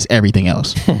 He hates everything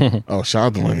else. oh shout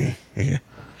out to Lenny. Yeah.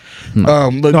 Hmm.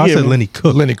 But No, I yeah, said Lenny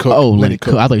Cook. Lenny Cook. Oh, Lenny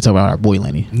Cook. I thought you were talking about our boy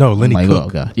Lenny. No, Lenny I'm like, Cook. oh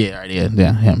god. Yeah, right,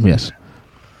 yeah, him. Yes.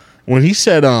 when he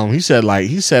said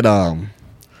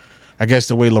I guess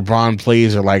the way LeBron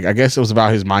plays, or like, I guess it was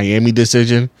about his Miami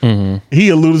decision. He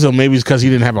alluded to maybe it's because he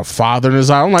didn't have a father in his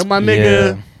life. I'm like, my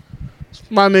nigga,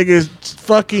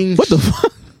 fucking What the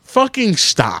fuck? fucking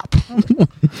stop.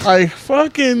 Like,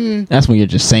 fucking That's when you're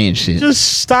just saying shit.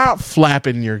 just stop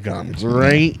flapping your gums,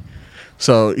 right?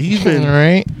 So he's been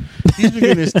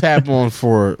getting his tap on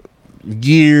for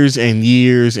years and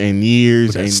years and years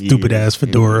With that and stupid years. ass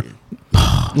fedora.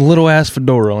 Little ass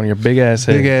fedora on your big ass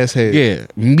head. Big ass head. Yeah,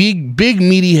 big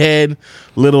meaty head,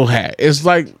 little hat. It's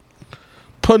like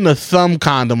putting a thumb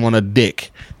condom on a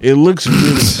dick. It looks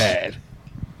really bad.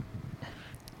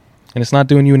 And it's not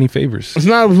doing you any favors. It's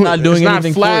not doing it's not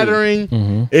anything for you.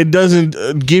 flattering. It doesn't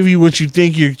give you what you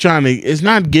think you're trying to. It's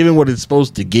not giving what it's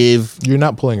supposed to give. You're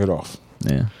not pulling it off.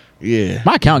 Yeah. Yeah,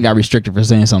 My account got restricted for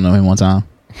saying something to him one time.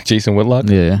 Jason Whitlock.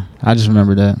 Yeah. I just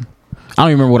remember that. I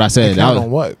don't even remember what I said. Count I was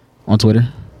on what? on Twitter.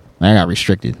 I got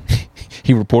restricted.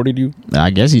 He reported you. I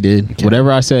guess he did.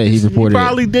 Whatever I said, he he reported.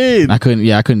 probably did. I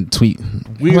couldn't tweet. I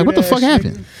was like, what the Weird fuck ass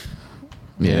happened?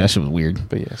 Yeah, that shit was weird.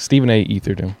 But yeah, Stephen A.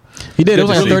 ethered him. He did. It was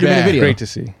like a Really 30-minute bad. video. Great to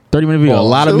see. 30-minute video. A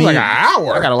lot It of was memes. like an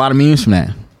hour. I got a lot of memes from that.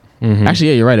 Actually,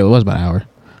 yeah, you're right. It was about an hour.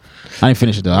 I didn't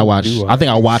finish it though. I think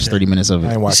I watched 30 minutes of I it.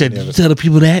 ain't He watching said, any of "You it. tell the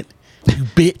people that, you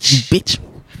bitch." Bitch.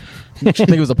 I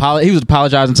think he was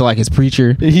apologizing to like his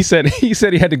preacher. He said he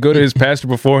had to go to his pastor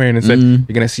beforehand and said,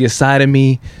 "You're gonna see a side of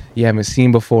me you haven't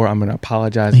seen before. I'm gonna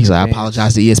apologize." He's in like, I advance."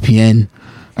 apologize to ESPN.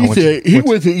 He said he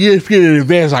went to ESPN in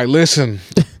advance. Like, listen,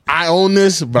 I own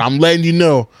this, but I'm letting you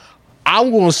know,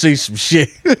 I'm gonna say some shit.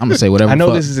 I'm gonna say whatever. I know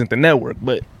fuck. this isn't the network,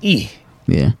 but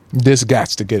Yeah, This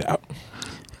gots to get out.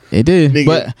 it did. Nigga.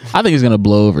 But I think it's gonna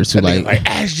blow over to like. Like,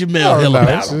 ask Jamel Hill No,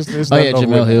 about him. Oh yeah,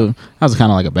 Jamel Hill. That was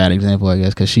kind of like a bad example, I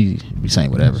guess, because she be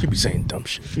saying whatever. She be saying dumb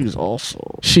shit. She's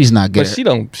also She's not good.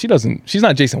 but she's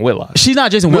not Jason Whitlock. She's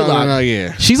not Jason Whitlock. no,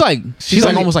 yeah. She's like She's like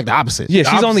on the- almost like the opposite. Yeah,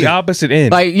 she's on the opposite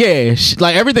end. Like yeah,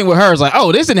 like everything with her is like,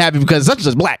 oh, this didn't happen because such and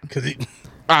such black.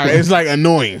 All right, it's like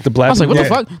annoying. the black. I was like, what the Yeah.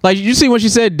 fuck? Like you see when she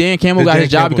said Dan Campbell The got Dan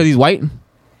his job Campbell. because he's white?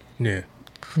 Yeah.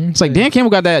 It's like Dan Campbell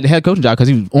got that head coaching job because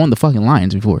he was on the fucking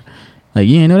Lions before. Like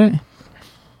you ain't know that,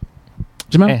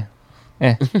 Jamel?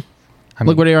 I Look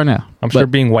mean, where they are now. I'm But sure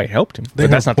being white helped him, They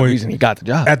but that's have not the point- reason he got the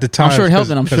job. At the time, I'm sure it helped,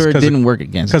 and I'm sure it didn't work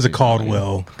against because him. of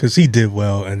Caldwell, because he did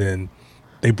well, and then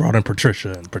they brought in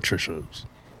Patricia, and Patricia's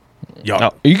y'all.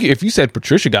 Now, if you said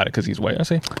Patricia got it because he's white, I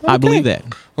say I okay. believe that.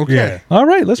 Okay. Yeah, All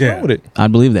right, let's Yeah. roll with it. I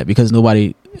believe that because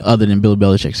nobody other than Bill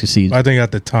Belichick succeeds. I think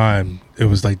at the time it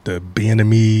was like the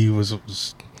Bienemy was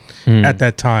at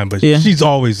that time, but Yeah. she's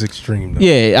always extreme. Though.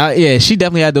 Yeah, she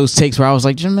definitely had those takes where I was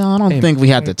like, Jamel, I don't think we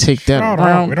have to take that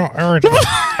route. don't urge.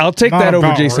 I'll take that over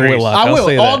about Jason race. Whitlock. I I'll will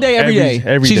say all that. day, every day.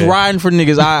 Every She's day. riding for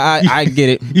niggas. I get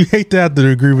it. You hate to have to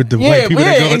agree with the white people.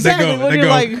 yeah, that go, exactly. They go, When they you're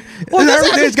go, like, well, this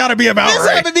everything's happened- got to be about This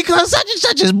race. happened because such and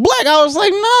such is black. I was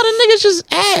like, no, the nigga's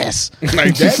just ass.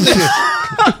 Like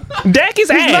that. Dak is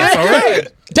ass. All right,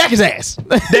 Dak his ass.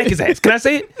 Dak is ass. Can I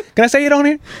say it? Can I say it on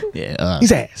here? Yeah,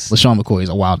 He's ass. LaShawn McCoy is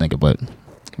a wild nigga, but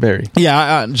Very.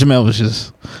 yeah, Jamel was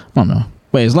just, I don't know.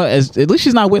 But at least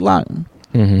she's not Whitlock.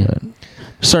 But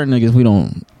certain niggas, we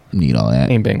don't need all that.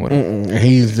 Ain't bang with him.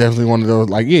 He's definitely one of those.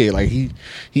 Like, yeah, like he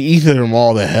ethered them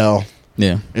all to hell.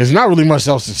 Yeah. There's not really much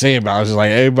else to say about it. It's just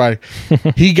like everybody,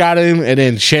 he got him, and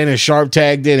then Shannon Sharp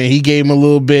tagged in, and he gave him a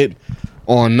little bit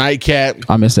on Nightcap.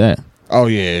 I missed that. Oh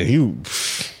yeah,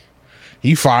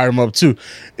 he fired him up too.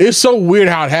 It's so weird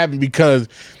how it happened because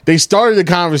they started the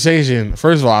conversation.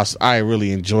 First of all, I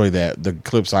really enjoy that the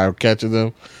clips I catch of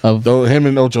them. Of- Though him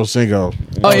and Ocho Cinco.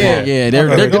 Oh yeah, they're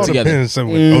It good all together. depends on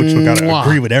when Ocho got to Mwah.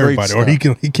 agree with Great everybody, or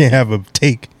stuff. he can't have a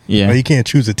take. Yeah. or he can't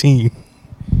choose a team.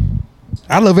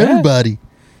 I love everybody.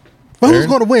 But who's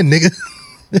going to win, nigga?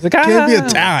 Like, Can't be a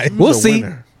tie. We'll Who's a see.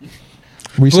 winner?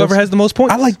 Whoever has the most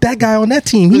points. I like that guy on that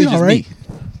team. Really He's just all right.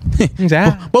 me. He's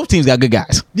out. Both teams got good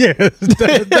guys. Yeah.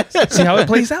 See how it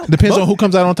plays out. Depends on who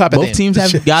comes out on top. Both teams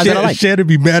have guys that I like. Shannon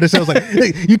be mad as hell. I was like,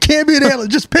 hey, you can't be there.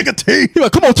 Just pick a team. You're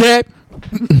like, come on, Chad.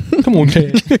 Come on,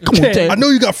 Chad. Come on, Chad. I know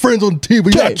you got friends on the team,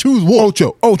 but you got to choose one.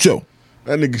 Ocho.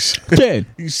 That nigga said, Chad.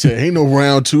 he said, ain't no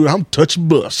round two. I'm touching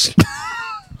bus.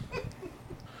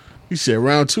 He said,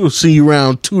 round two. See you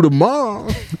round two tomorrow.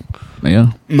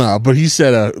 Yeah. Nah, but he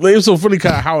said, it was so funny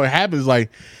kind of how it happens. Like,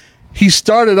 he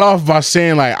started off by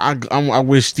saying, like, I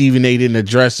wish Stephen A didn't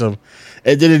address him.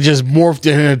 And then it just morphed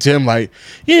into him, like,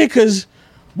 yeah, because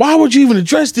why would you even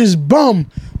address this bum?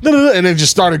 And then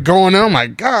just started going, and I'm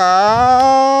like,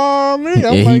 God, man.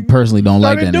 Yeah, he personally don't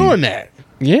like that. doing nigga. that.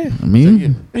 Yeah. I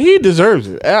mean, He deserves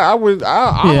it.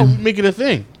 I'll make it a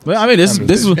thing. but I mean, this I'm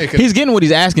is just making- he's getting what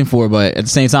he's asking for, but at the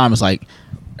same time, it's like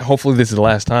hopefully this is the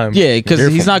last time. Yeah, because Hear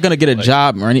he's from not gonna get a Like,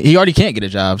 job or he already can't get a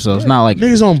job, so it's not like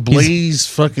Niggas on Blaze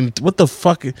fucking what the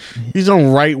fuck? He's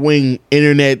on right wing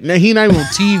internet. Now he not even on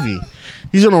TV.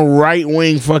 He's on a right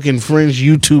wing fucking fringe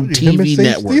YouTube Him and TV Sage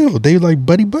network. Steele, they like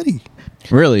buddy.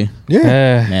 really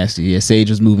Yeah. nasty. Yeah, Sage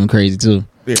was moving crazy too.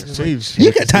 Yeah, Sage.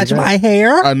 You can touch my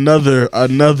hair. Another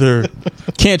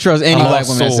Can't trust any black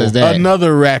woman that says that.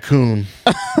 another raccoon.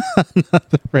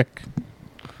 Rick.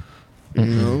 You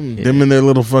know, them and their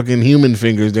little fucking human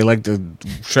fingers. They like to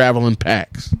travel in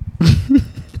packs.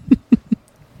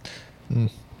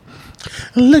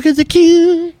 Look at the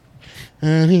king.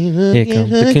 Here comes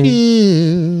the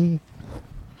king.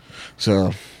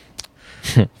 So,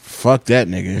 fuck that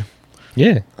nigga.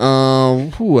 Yeah.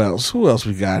 Who else? Who else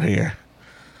we got here?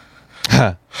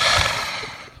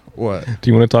 What? Do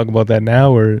you want to talk about that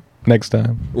now or next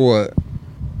time? What?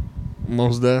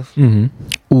 Most Def?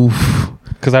 Mm-hmm. Oof.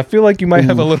 Because I feel like you might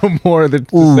have a little more to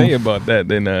say about that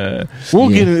than. We'll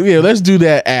get it. Yeah, let's do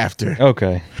that after.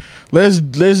 Okay. Let's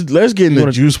get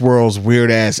into Juice WRLD's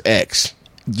weird ass ex.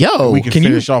 Yo, We can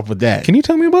finish off with that. Can you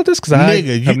tell me about this? Because I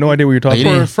Nigga, have no idea what you're talking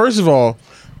about. First of all,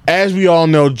 as we all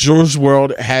know, Juice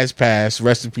WRLD has passed.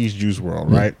 Rest in peace, Juice WRLD.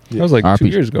 Right? That was like RP. 2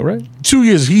 years ago, right? 2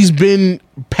 years. He's been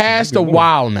past a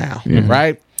while now.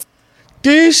 Right?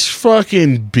 This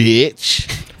fucking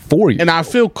bitch, 4 years. and I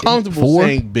feel comfortable 4?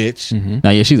 saying bitch.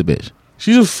 Nah, yeah, she's a bitch.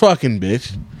 She's a fucking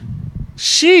bitch.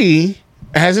 She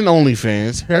has an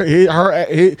OnlyFans.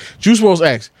 Her Juice WRLD's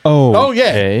ex. Oh yeah,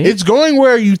 Okay. it's going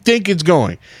where you think it's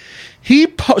going. She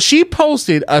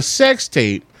posted a sex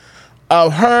tape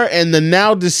of her and the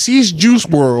now deceased Juice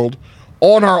WRLD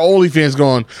on her OnlyFans,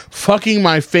 going fucking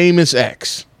my famous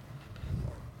ex.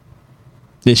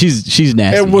 Yeah, she's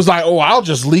nasty. It was like, oh, I'll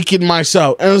just leak it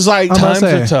myself. And it was like, Times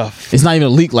say. are tough. It's not even a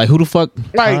leak. Like, who the fuck?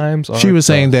 like Times are She was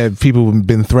saying tough. that people have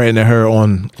been threatening her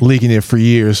on leaking it for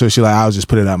years, so she like, I'll just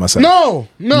put it out myself. no.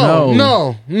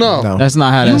 No. That's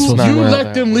not how that's supposed to You work.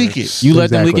 let them leak it. You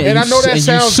let them leak it, And I know that you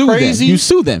sounds sue crazy. Them. You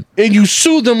sue them And you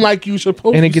sue them like you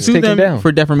supposed And it to. gets sue taken them down.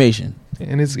 for defamation,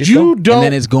 And it's You gone. don't. and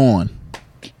then it's gone.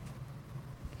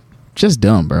 Just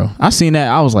dumb, bro. I seen that.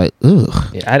 I was like, ugh.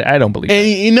 Yeah, I don't believe it. And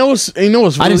you know what's really,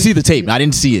 I didn't see the tape. I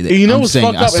didn't see it. You know I'm what's saying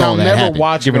fucked I up, and saw I'll that never happen.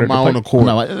 watch it Giving on her my the own plate. accord.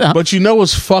 I'm like, But you know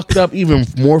what's fucked up, even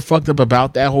more fucked up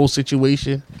about that whole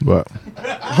situation? But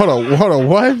Hold on,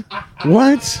 what?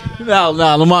 What? No,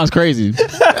 Lamont's crazy.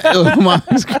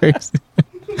 Lamont's crazy.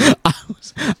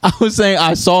 I was saying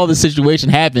I saw the situation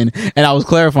happen, and I was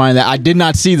clarifying that I did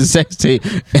not see the sex tape.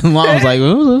 And Lamont was like,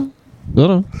 hold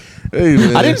on. Hey,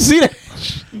 man. I didn't see that.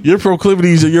 Your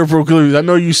proclivities are your proclivities. I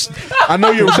know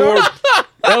you're bored.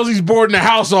 Elsie's bored in the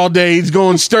house all day. He's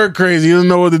going stir crazy. He doesn't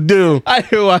know what to do. I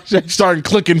didn't watch that. He's starting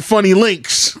clicking funny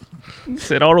links.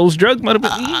 Said all those drugs might have been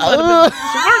some work.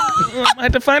 I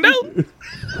had to find out.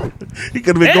 He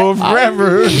could have been going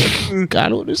forever. I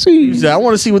don't want to see. He said, I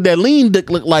want to see what that lean dick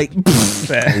look like.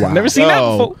 Never seen that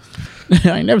Oh.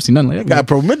 before. I ain't never seen nothing like that. Got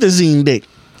promethazine dick.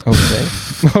 Okay.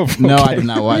 No, I did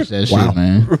not watch that shit,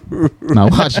 man. Not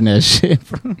watching that shit,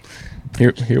 bro.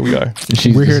 Here we are.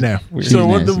 we're here now. So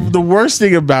what the worst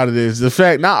thing about it is the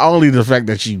fact, not only the fact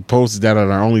that she posted that on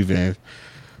her OnlyFans.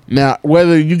 Now,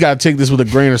 whether you got to take this with a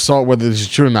grain of salt, whether this is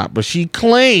true or not, but she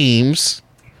claims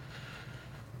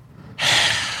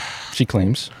She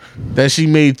claims. that she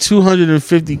made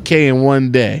 $250K in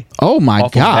one day Oh my Off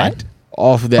of god, that?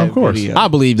 off that Of course. video. I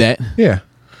believe that. Yeah.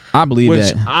 I believe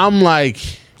Which that. I'm like,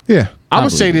 Yeah. I'm gonna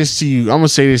believe say it. this to you. I'm gonna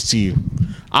say this to you.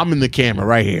 I'm in the camera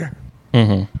right here.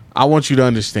 Mm-hmm. I want you to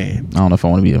understand. I don't know if I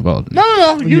want to be involved.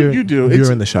 No. You do. It's-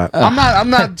 You're in the shot. I'm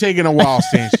not taking a wild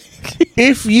stance.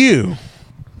 If you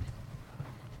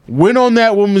went on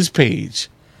that woman's page,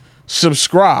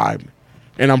 subscribe,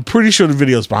 and I'm pretty sure the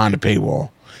video's behind the paywall,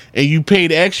 and you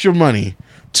paid extra money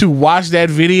to watch that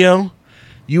video,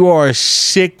 you are a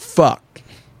sick fuck.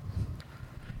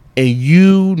 And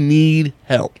you need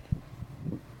help.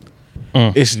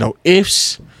 It's no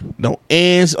ifs, no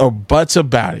ands, or buts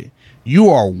about it. You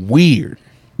are weird.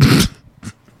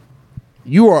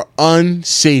 You are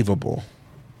unsavable.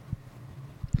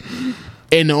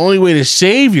 And the only way to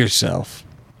save yourself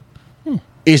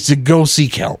is to go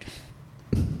seek help.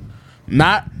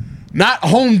 Not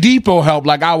Home Depot help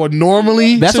like I would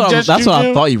normally That's what suggest that's you what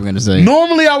do. I thought you were gonna say.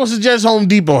 Normally I would suggest Home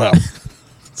Depot help.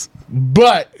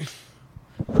 But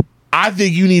I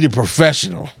think you need a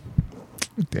professional.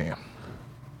 Damn.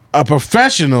 A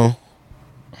professional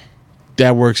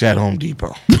that works at Home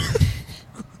Depot.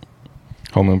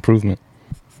 Home improvement.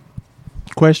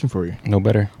 Question for you. No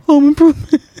better. Home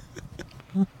improvement.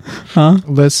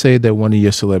 Let's say that one of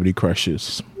your celebrity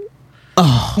crushes.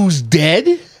 Who's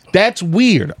dead? That's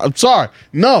weird. I'm sorry.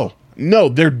 No. No,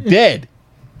 they're dead.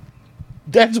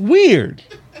 That's weird.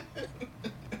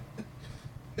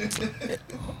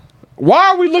 Why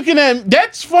are we looking at?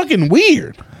 That's fucking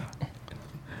weird.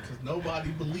 Nobody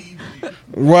believes you.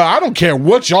 Well, I don't care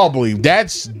what y'all believe.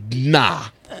 That's nah.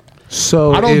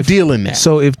 So I don't deal in that.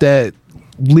 So if that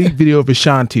leaked video of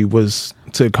Ashanti was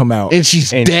to come out And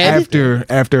she's dead.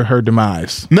 after her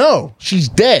demise, No, she's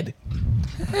dead.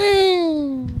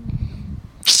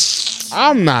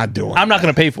 I'm not doing. I'm not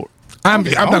gonna pay for it. I'm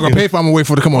not gonna pay for. I'm gonna wait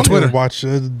for it to come on I'm gonna Twitter. watch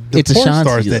the It's porn Ashanti,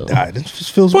 stars that though. died. It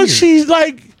just feels But weird. she's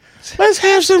like, let's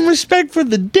have some respect for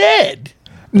the dead.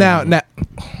 Now,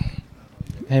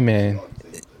 Hey man,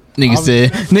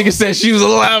 Nigga said she was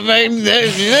alive, baby.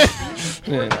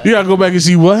 You gotta go back and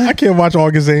see I what. can't watch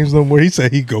August Ames no more. He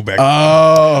said he'd go back.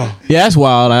 Oh, Yeah, that's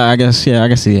wild. I guess. Yeah, I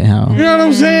can see it. How? you know what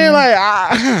I'm saying?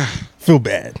 Like, Feel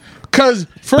bad. cause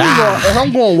first of all, if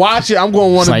I'm going to watch it, I'm going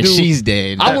to want It's to like do. she's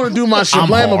dead. I want to do my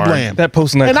shablama blam. that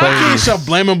post nut And I can't clothes.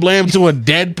 shablama blam to a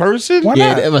dead person.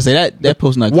 yeah, I was say that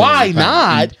post nut. Why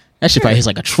not? That shit probably hits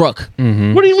like a truck.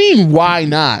 What do you mean? Why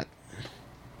not?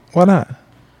 why not?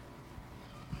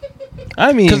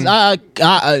 I mean,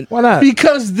 Because Why not?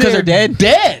 Because they're dead?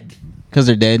 Dead.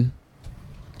 they're dead.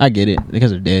 I get it.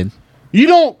 Because they're dead. You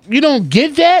don't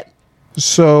get that?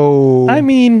 So I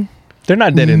mean, they're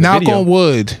not dead in the knock video. on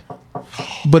wood.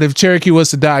 But if Cherokee was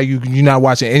to die, you're not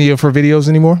watching any of her videos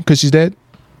anymore because she's dead.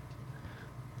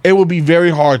 It would be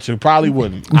very hard to. Probably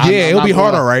wouldn't. Yeah, it'll be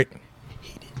hard, all right.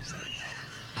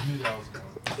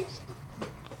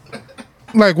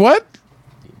 Like what?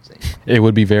 It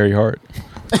would be very hard.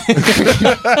 It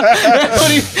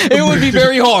would be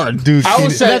very hard. Dude, I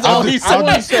would say That's all he said.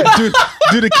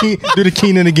 do the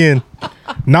Keenan again.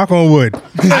 Knock on wood.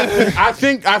 I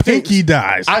think Pinky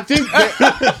dies. I think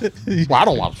that, well, I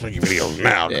don't watch Pinky videos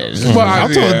now. Well,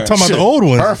 I'm talking about the old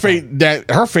ones. Her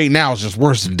fate now is just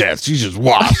worse than death. She's just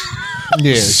washed.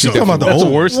 Yeah, I'm talking about the That's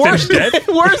old worse than death.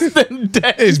 Worse than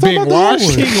death. it's being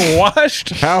washed. Being washed.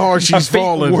 How hard A she's fate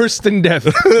fallen. worse than death.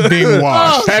 Being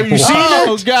washed. Have you seen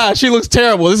Oh her? god, she looks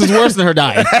terrible. This is worse than her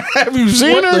dying. Have you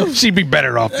seen her? She'd be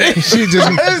better off dead. She just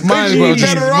might as well She's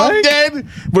just. better off dead,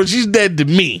 but she's dead to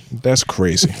me. That's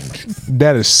crazy.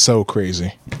 That is so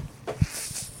crazy.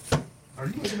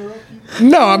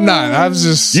 No, I'm not. I was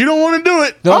just. You don't want to do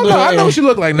it. Oh, no, I know what she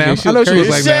look like now. Yeah, she I know what she look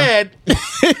look It's like now.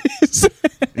 sad.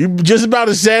 You're just about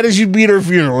as sad as you'd be at her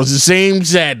funeral. It's the same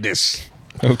sadness.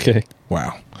 Okay.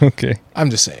 Wow. Okay. I'm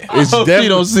just saying. It's hope you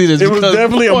don't see this It was because-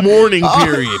 definitely a mourning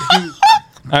period.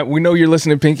 We know you're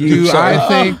listening, Pinky. Do Sorry. I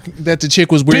think that the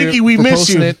chick was weird Pinky, we for miss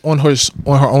posting you. it on her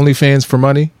OnlyFans for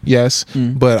money? Yes,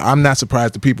 but I'm not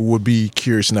surprised that people would be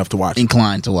curious enough to watch it.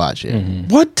 Inclined to watch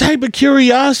it. What type of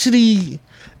curiosity?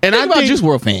 And Think I about think Juice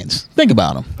World fans. Think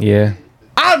about them. Yeah.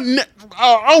 I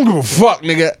don't give a fuck,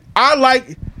 nigga. I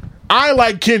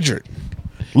like Kendrick.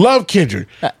 Love Kendrick.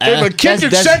 If a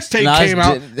Kendrick that's- sex tape nah, came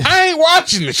out, I ain't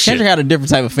watching the shit. Kendrick had a different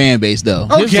type of fan base though.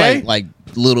 His Okay. like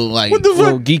little like What the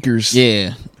Little fuck? geekers.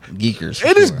 yeah geekers. for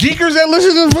It is sure. geekers that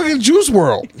listen to the fucking Juice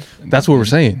World. That's what we're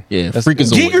saying. Yeah, That's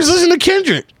freakazoids. Geekers listen to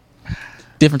Kendrick.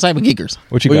 Different type of geekers.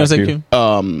 What you gonna got, say, Q?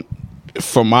 Q?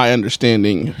 From my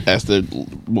understanding, as the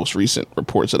most recent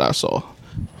reports that I saw,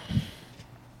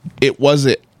 it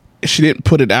wasn't. She didn't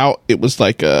put it out. It was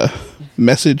like a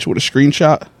message with a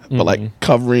screenshot, but like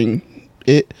covering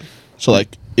it. So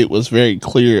like it was very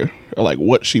clear, like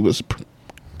what she was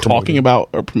talking about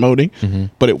or promoting,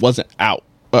 but it wasn't out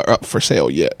or up for sale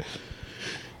yet.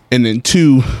 And then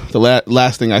two, the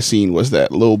last thing I seen was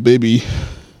that Lil Bibby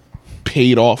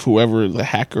paid off whoever the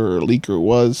hacker or leaker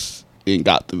was and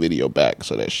got the video back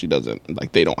so that she doesn't,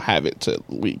 like, they don't have it to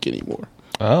leak anymore.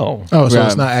 Oh. Oh, so Right.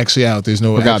 it's not actually out. There's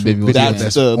no Forgot actual Baby was video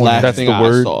That's the on last That's thing the I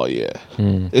word? saw, yeah.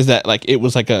 Is that, like, it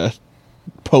was like a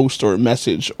post or a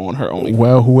message on her OnlyFans.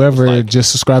 Well, whoever Like-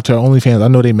 just subscribed to her OnlyFans, I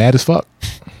know they mad as fuck.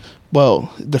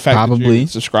 Well, the fact that Probably. you're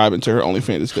subscribing to her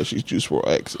OnlyFans is because she's Juice WRLD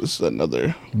X is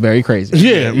another. Very crazy.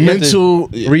 Yeah, You have to mental.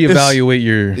 Reevaluate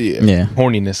your Yeah.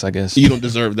 horniness, I guess. You don't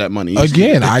deserve that money.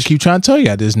 Again, I keep trying to tell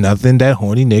you, there's nothing that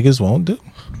horny niggas won't do.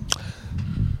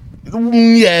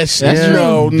 Yes. That's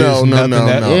No, true. no, There's no, nothing no,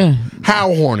 that- no. Yeah.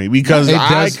 How horny? Because It I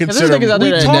does- 'Cause there's consider niggas out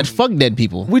there that talked- fuck dead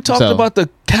people. We talked So, about the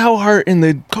cow heart in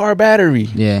the car battery.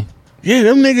 yeah. yeah,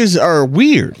 them niggas are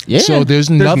weird. Yeah. So there's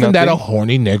nothing that a nothing.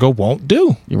 horny nigga won't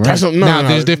do. You're right. That's what, no, Now, no,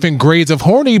 there's no. different grades of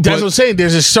horny, That's what I'm but saying.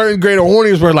 There's a certain grade of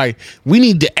horniness where, like, we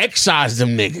need to excise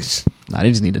them niggas. Nah,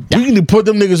 they just need to We die. need to put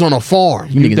them niggas on a farm.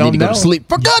 You niggas don't need to go know. to sleep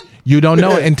for good. you don't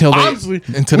know it until they. Honestly,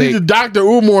 until we they. need to Dr.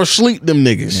 Umar sleep them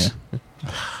niggas.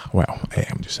 Well, hey,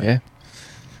 I'm just saying. Yeah.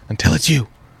 Until it's you.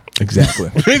 Exactly.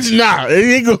 It's not. It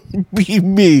ain't gonna be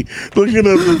me looking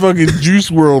up the fucking Juice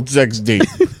WRLD sex date.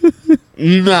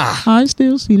 Nah. I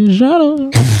still see the shadow.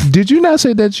 Did you not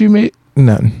say that you made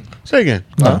nothing? Say again.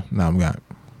 No, I'm not.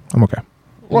 I'm okay.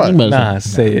 What? Nah,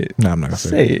 say it. No, I'm not gonna Say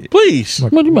say. it. Please.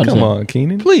 What you about to Come say? on,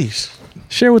 Keenan. Please.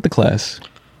 Share with the class.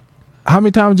 How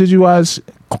many times did you watch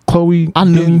Chloe? I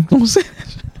knew you gonna say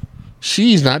that.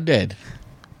 She's not dead.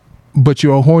 But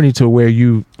you're horny to where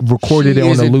you recorded She it on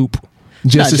a isn't- loop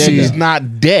just to not dead see. yet. She's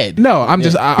not dead. No, I'm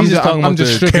just. I'm He's just. just talking I'm about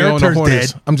just the strictly on the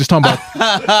character's horniness. I'm just talking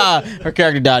about Her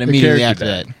character died immediately character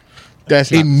after died. that.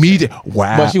 That's not immediate.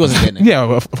 Wow. But she wasn't dead. Yeah,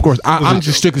 of course. I'm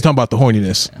just strictly talking about the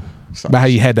horniness. About how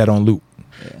you had that on loop.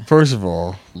 First of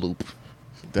all, loop.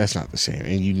 That's not the same,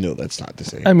 and you know that's not the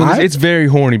same. I mean, I- it's very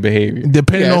horny behavior.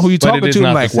 Depending Yes, on who you're but it talking is to, I'm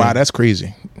not like, the wow, same. that's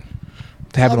crazy.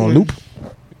 To have it on loop,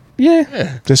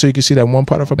 Yeah. just so you can see that one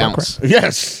part of her butt Bounce. crack.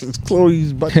 Yes, it's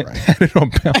Chloe's butt crack. Had it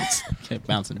on bounce. Kept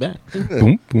bouncing back,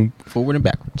 Boom, boom. forward and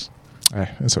backwards.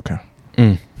 It's okay.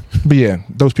 Mm. But yeah,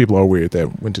 those people are weird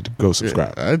that went to go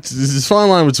subscribe. It's a fine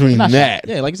line between Not that.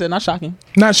 yeah, like I said, not shocking.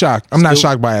 Not shocked. I'm not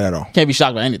Still- shocked by it at all. Can't be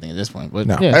shocked by anything at this point. But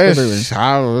No. yeah,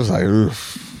 I was like,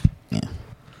 oof.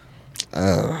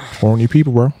 Horny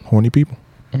people, bro. Horny people.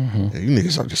 You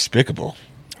niggas are despicable.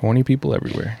 Horny people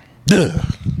everywhere.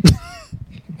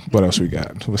 What else we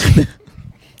got?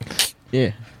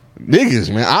 yeah.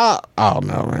 Niggas, man. I don't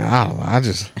know, man. I don't know. I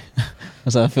just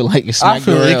That's how I feel like it's I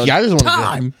feel like icky. I just want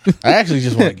time. to. I actually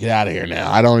just want to get out of here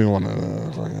now. I don't even want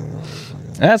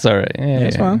to. That's all right. Yeah,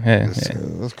 That's fine. Yeah,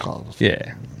 Let's call it.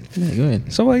 yeah. Yeah, go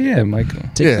ahead. So, yeah, Michael.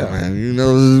 Yeah, man. You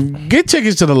know, get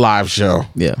tickets to the live show.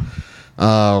 Yeah.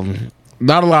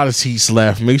 Not a lot of seats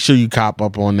left. Make sure you cop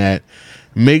up on that.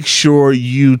 Make sure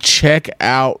you check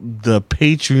out the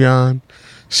Patreon.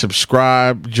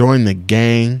 Subscribe. Join the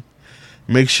gang.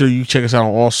 Make sure you check us out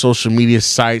on all social media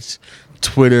sites.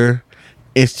 Twitter,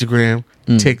 Instagram,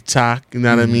 TikTok. You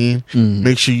know what I mean?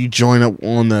 Make sure you join up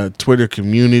on the Twitter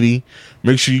community.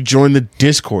 Make sure you join the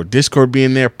Discord. Discord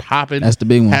being there, popping. That's the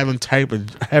big one.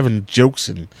 Having jokes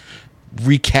and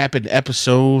recapping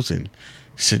episodes and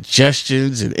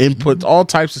suggestions and inputs, all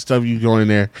types of stuff. You go in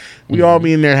there. We all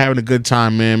be in there having a good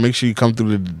time, man. Make sure you come through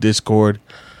the Discord.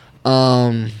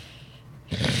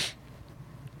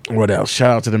 What else?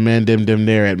 Shout out to the man them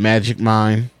there at Magic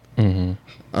Mind.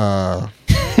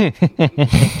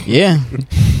 Yeah.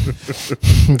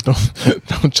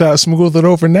 Don't try to smooth it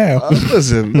over now.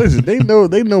 Listen.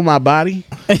 They know my body.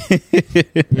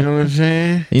 You know what I'm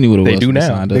saying? He knew what it They was. do when he now.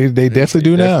 signed up. They definitely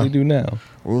do now. Definitely do now.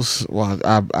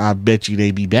 I bet you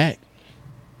they be back.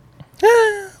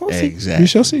 Exactly. You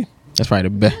shall see. That's probably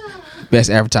the best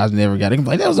advertisement they ever got. They can be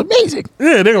like, that was amazing.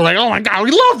 Yeah, they were like, "Oh my god,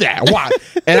 we love that." Why?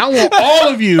 And I want all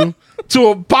of you to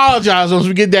apologize once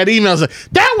we get that email. Say,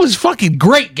 that was fucking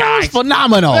great, guys.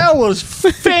 Phenomenal. That was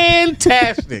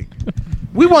fantastic.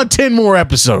 We want 10 more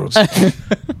episodes.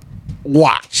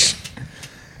 Watch.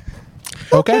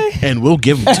 Okay. And we'll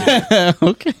give them to you.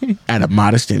 Okay. At a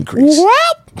modest increase.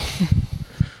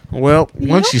 Well,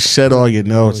 once you said all you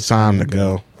know, it's time to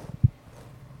go.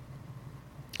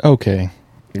 Okay.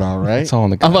 All right. That's all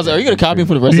in the I was about to say, are you going to copy him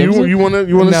for the rest of the episode? You want to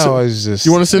No, it's just.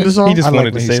 you want to send this off? He just I like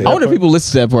wanted when to he say said that. I wonder if people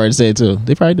listen to that part and say it too.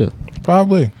 They probably do.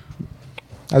 Probably.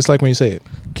 I just like when you say it.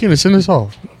 Keenan, send this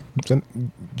off.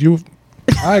 You.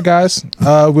 All right, guys.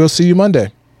 We'll see you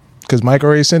Monday. Because Mike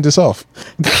already sent this off.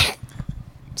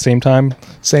 Same time,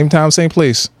 Same time, same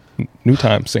place. new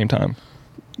time, same time,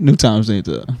 New times ain't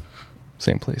to.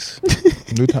 same place.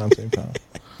 New time, same time.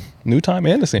 New time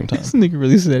and the same time. This nigga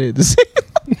really said it. The same.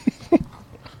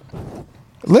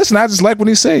 Listen, I just like when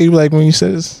he say. Like when you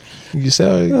says, you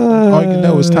say, all you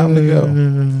know is time to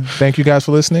go. Thank you guys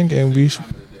for listening, and we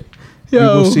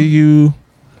will see you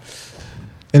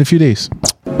in a few days.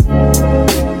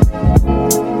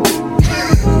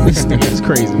 This nigga is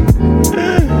crazy.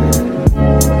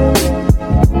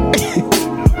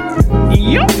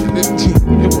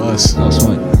 It was. That was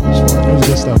fun. It was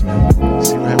good stuff, man.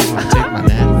 See what happens when I take my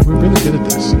nap? We're really good at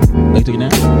this. Like took it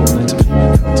down.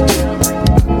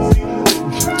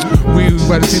 We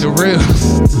about to see the real.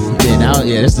 Yeah, now,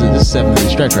 yeah, this is 7 minute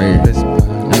stretch right here.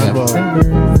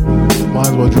 Might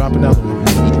as well drop another one.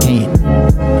 Eat the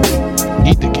can.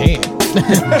 Eat the can.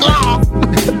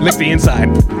 Lick the inside.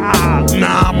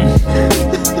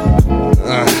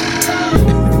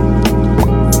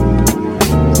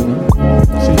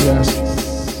 See you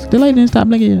guys. The light didn't stop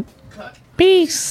blinking yet. Peace.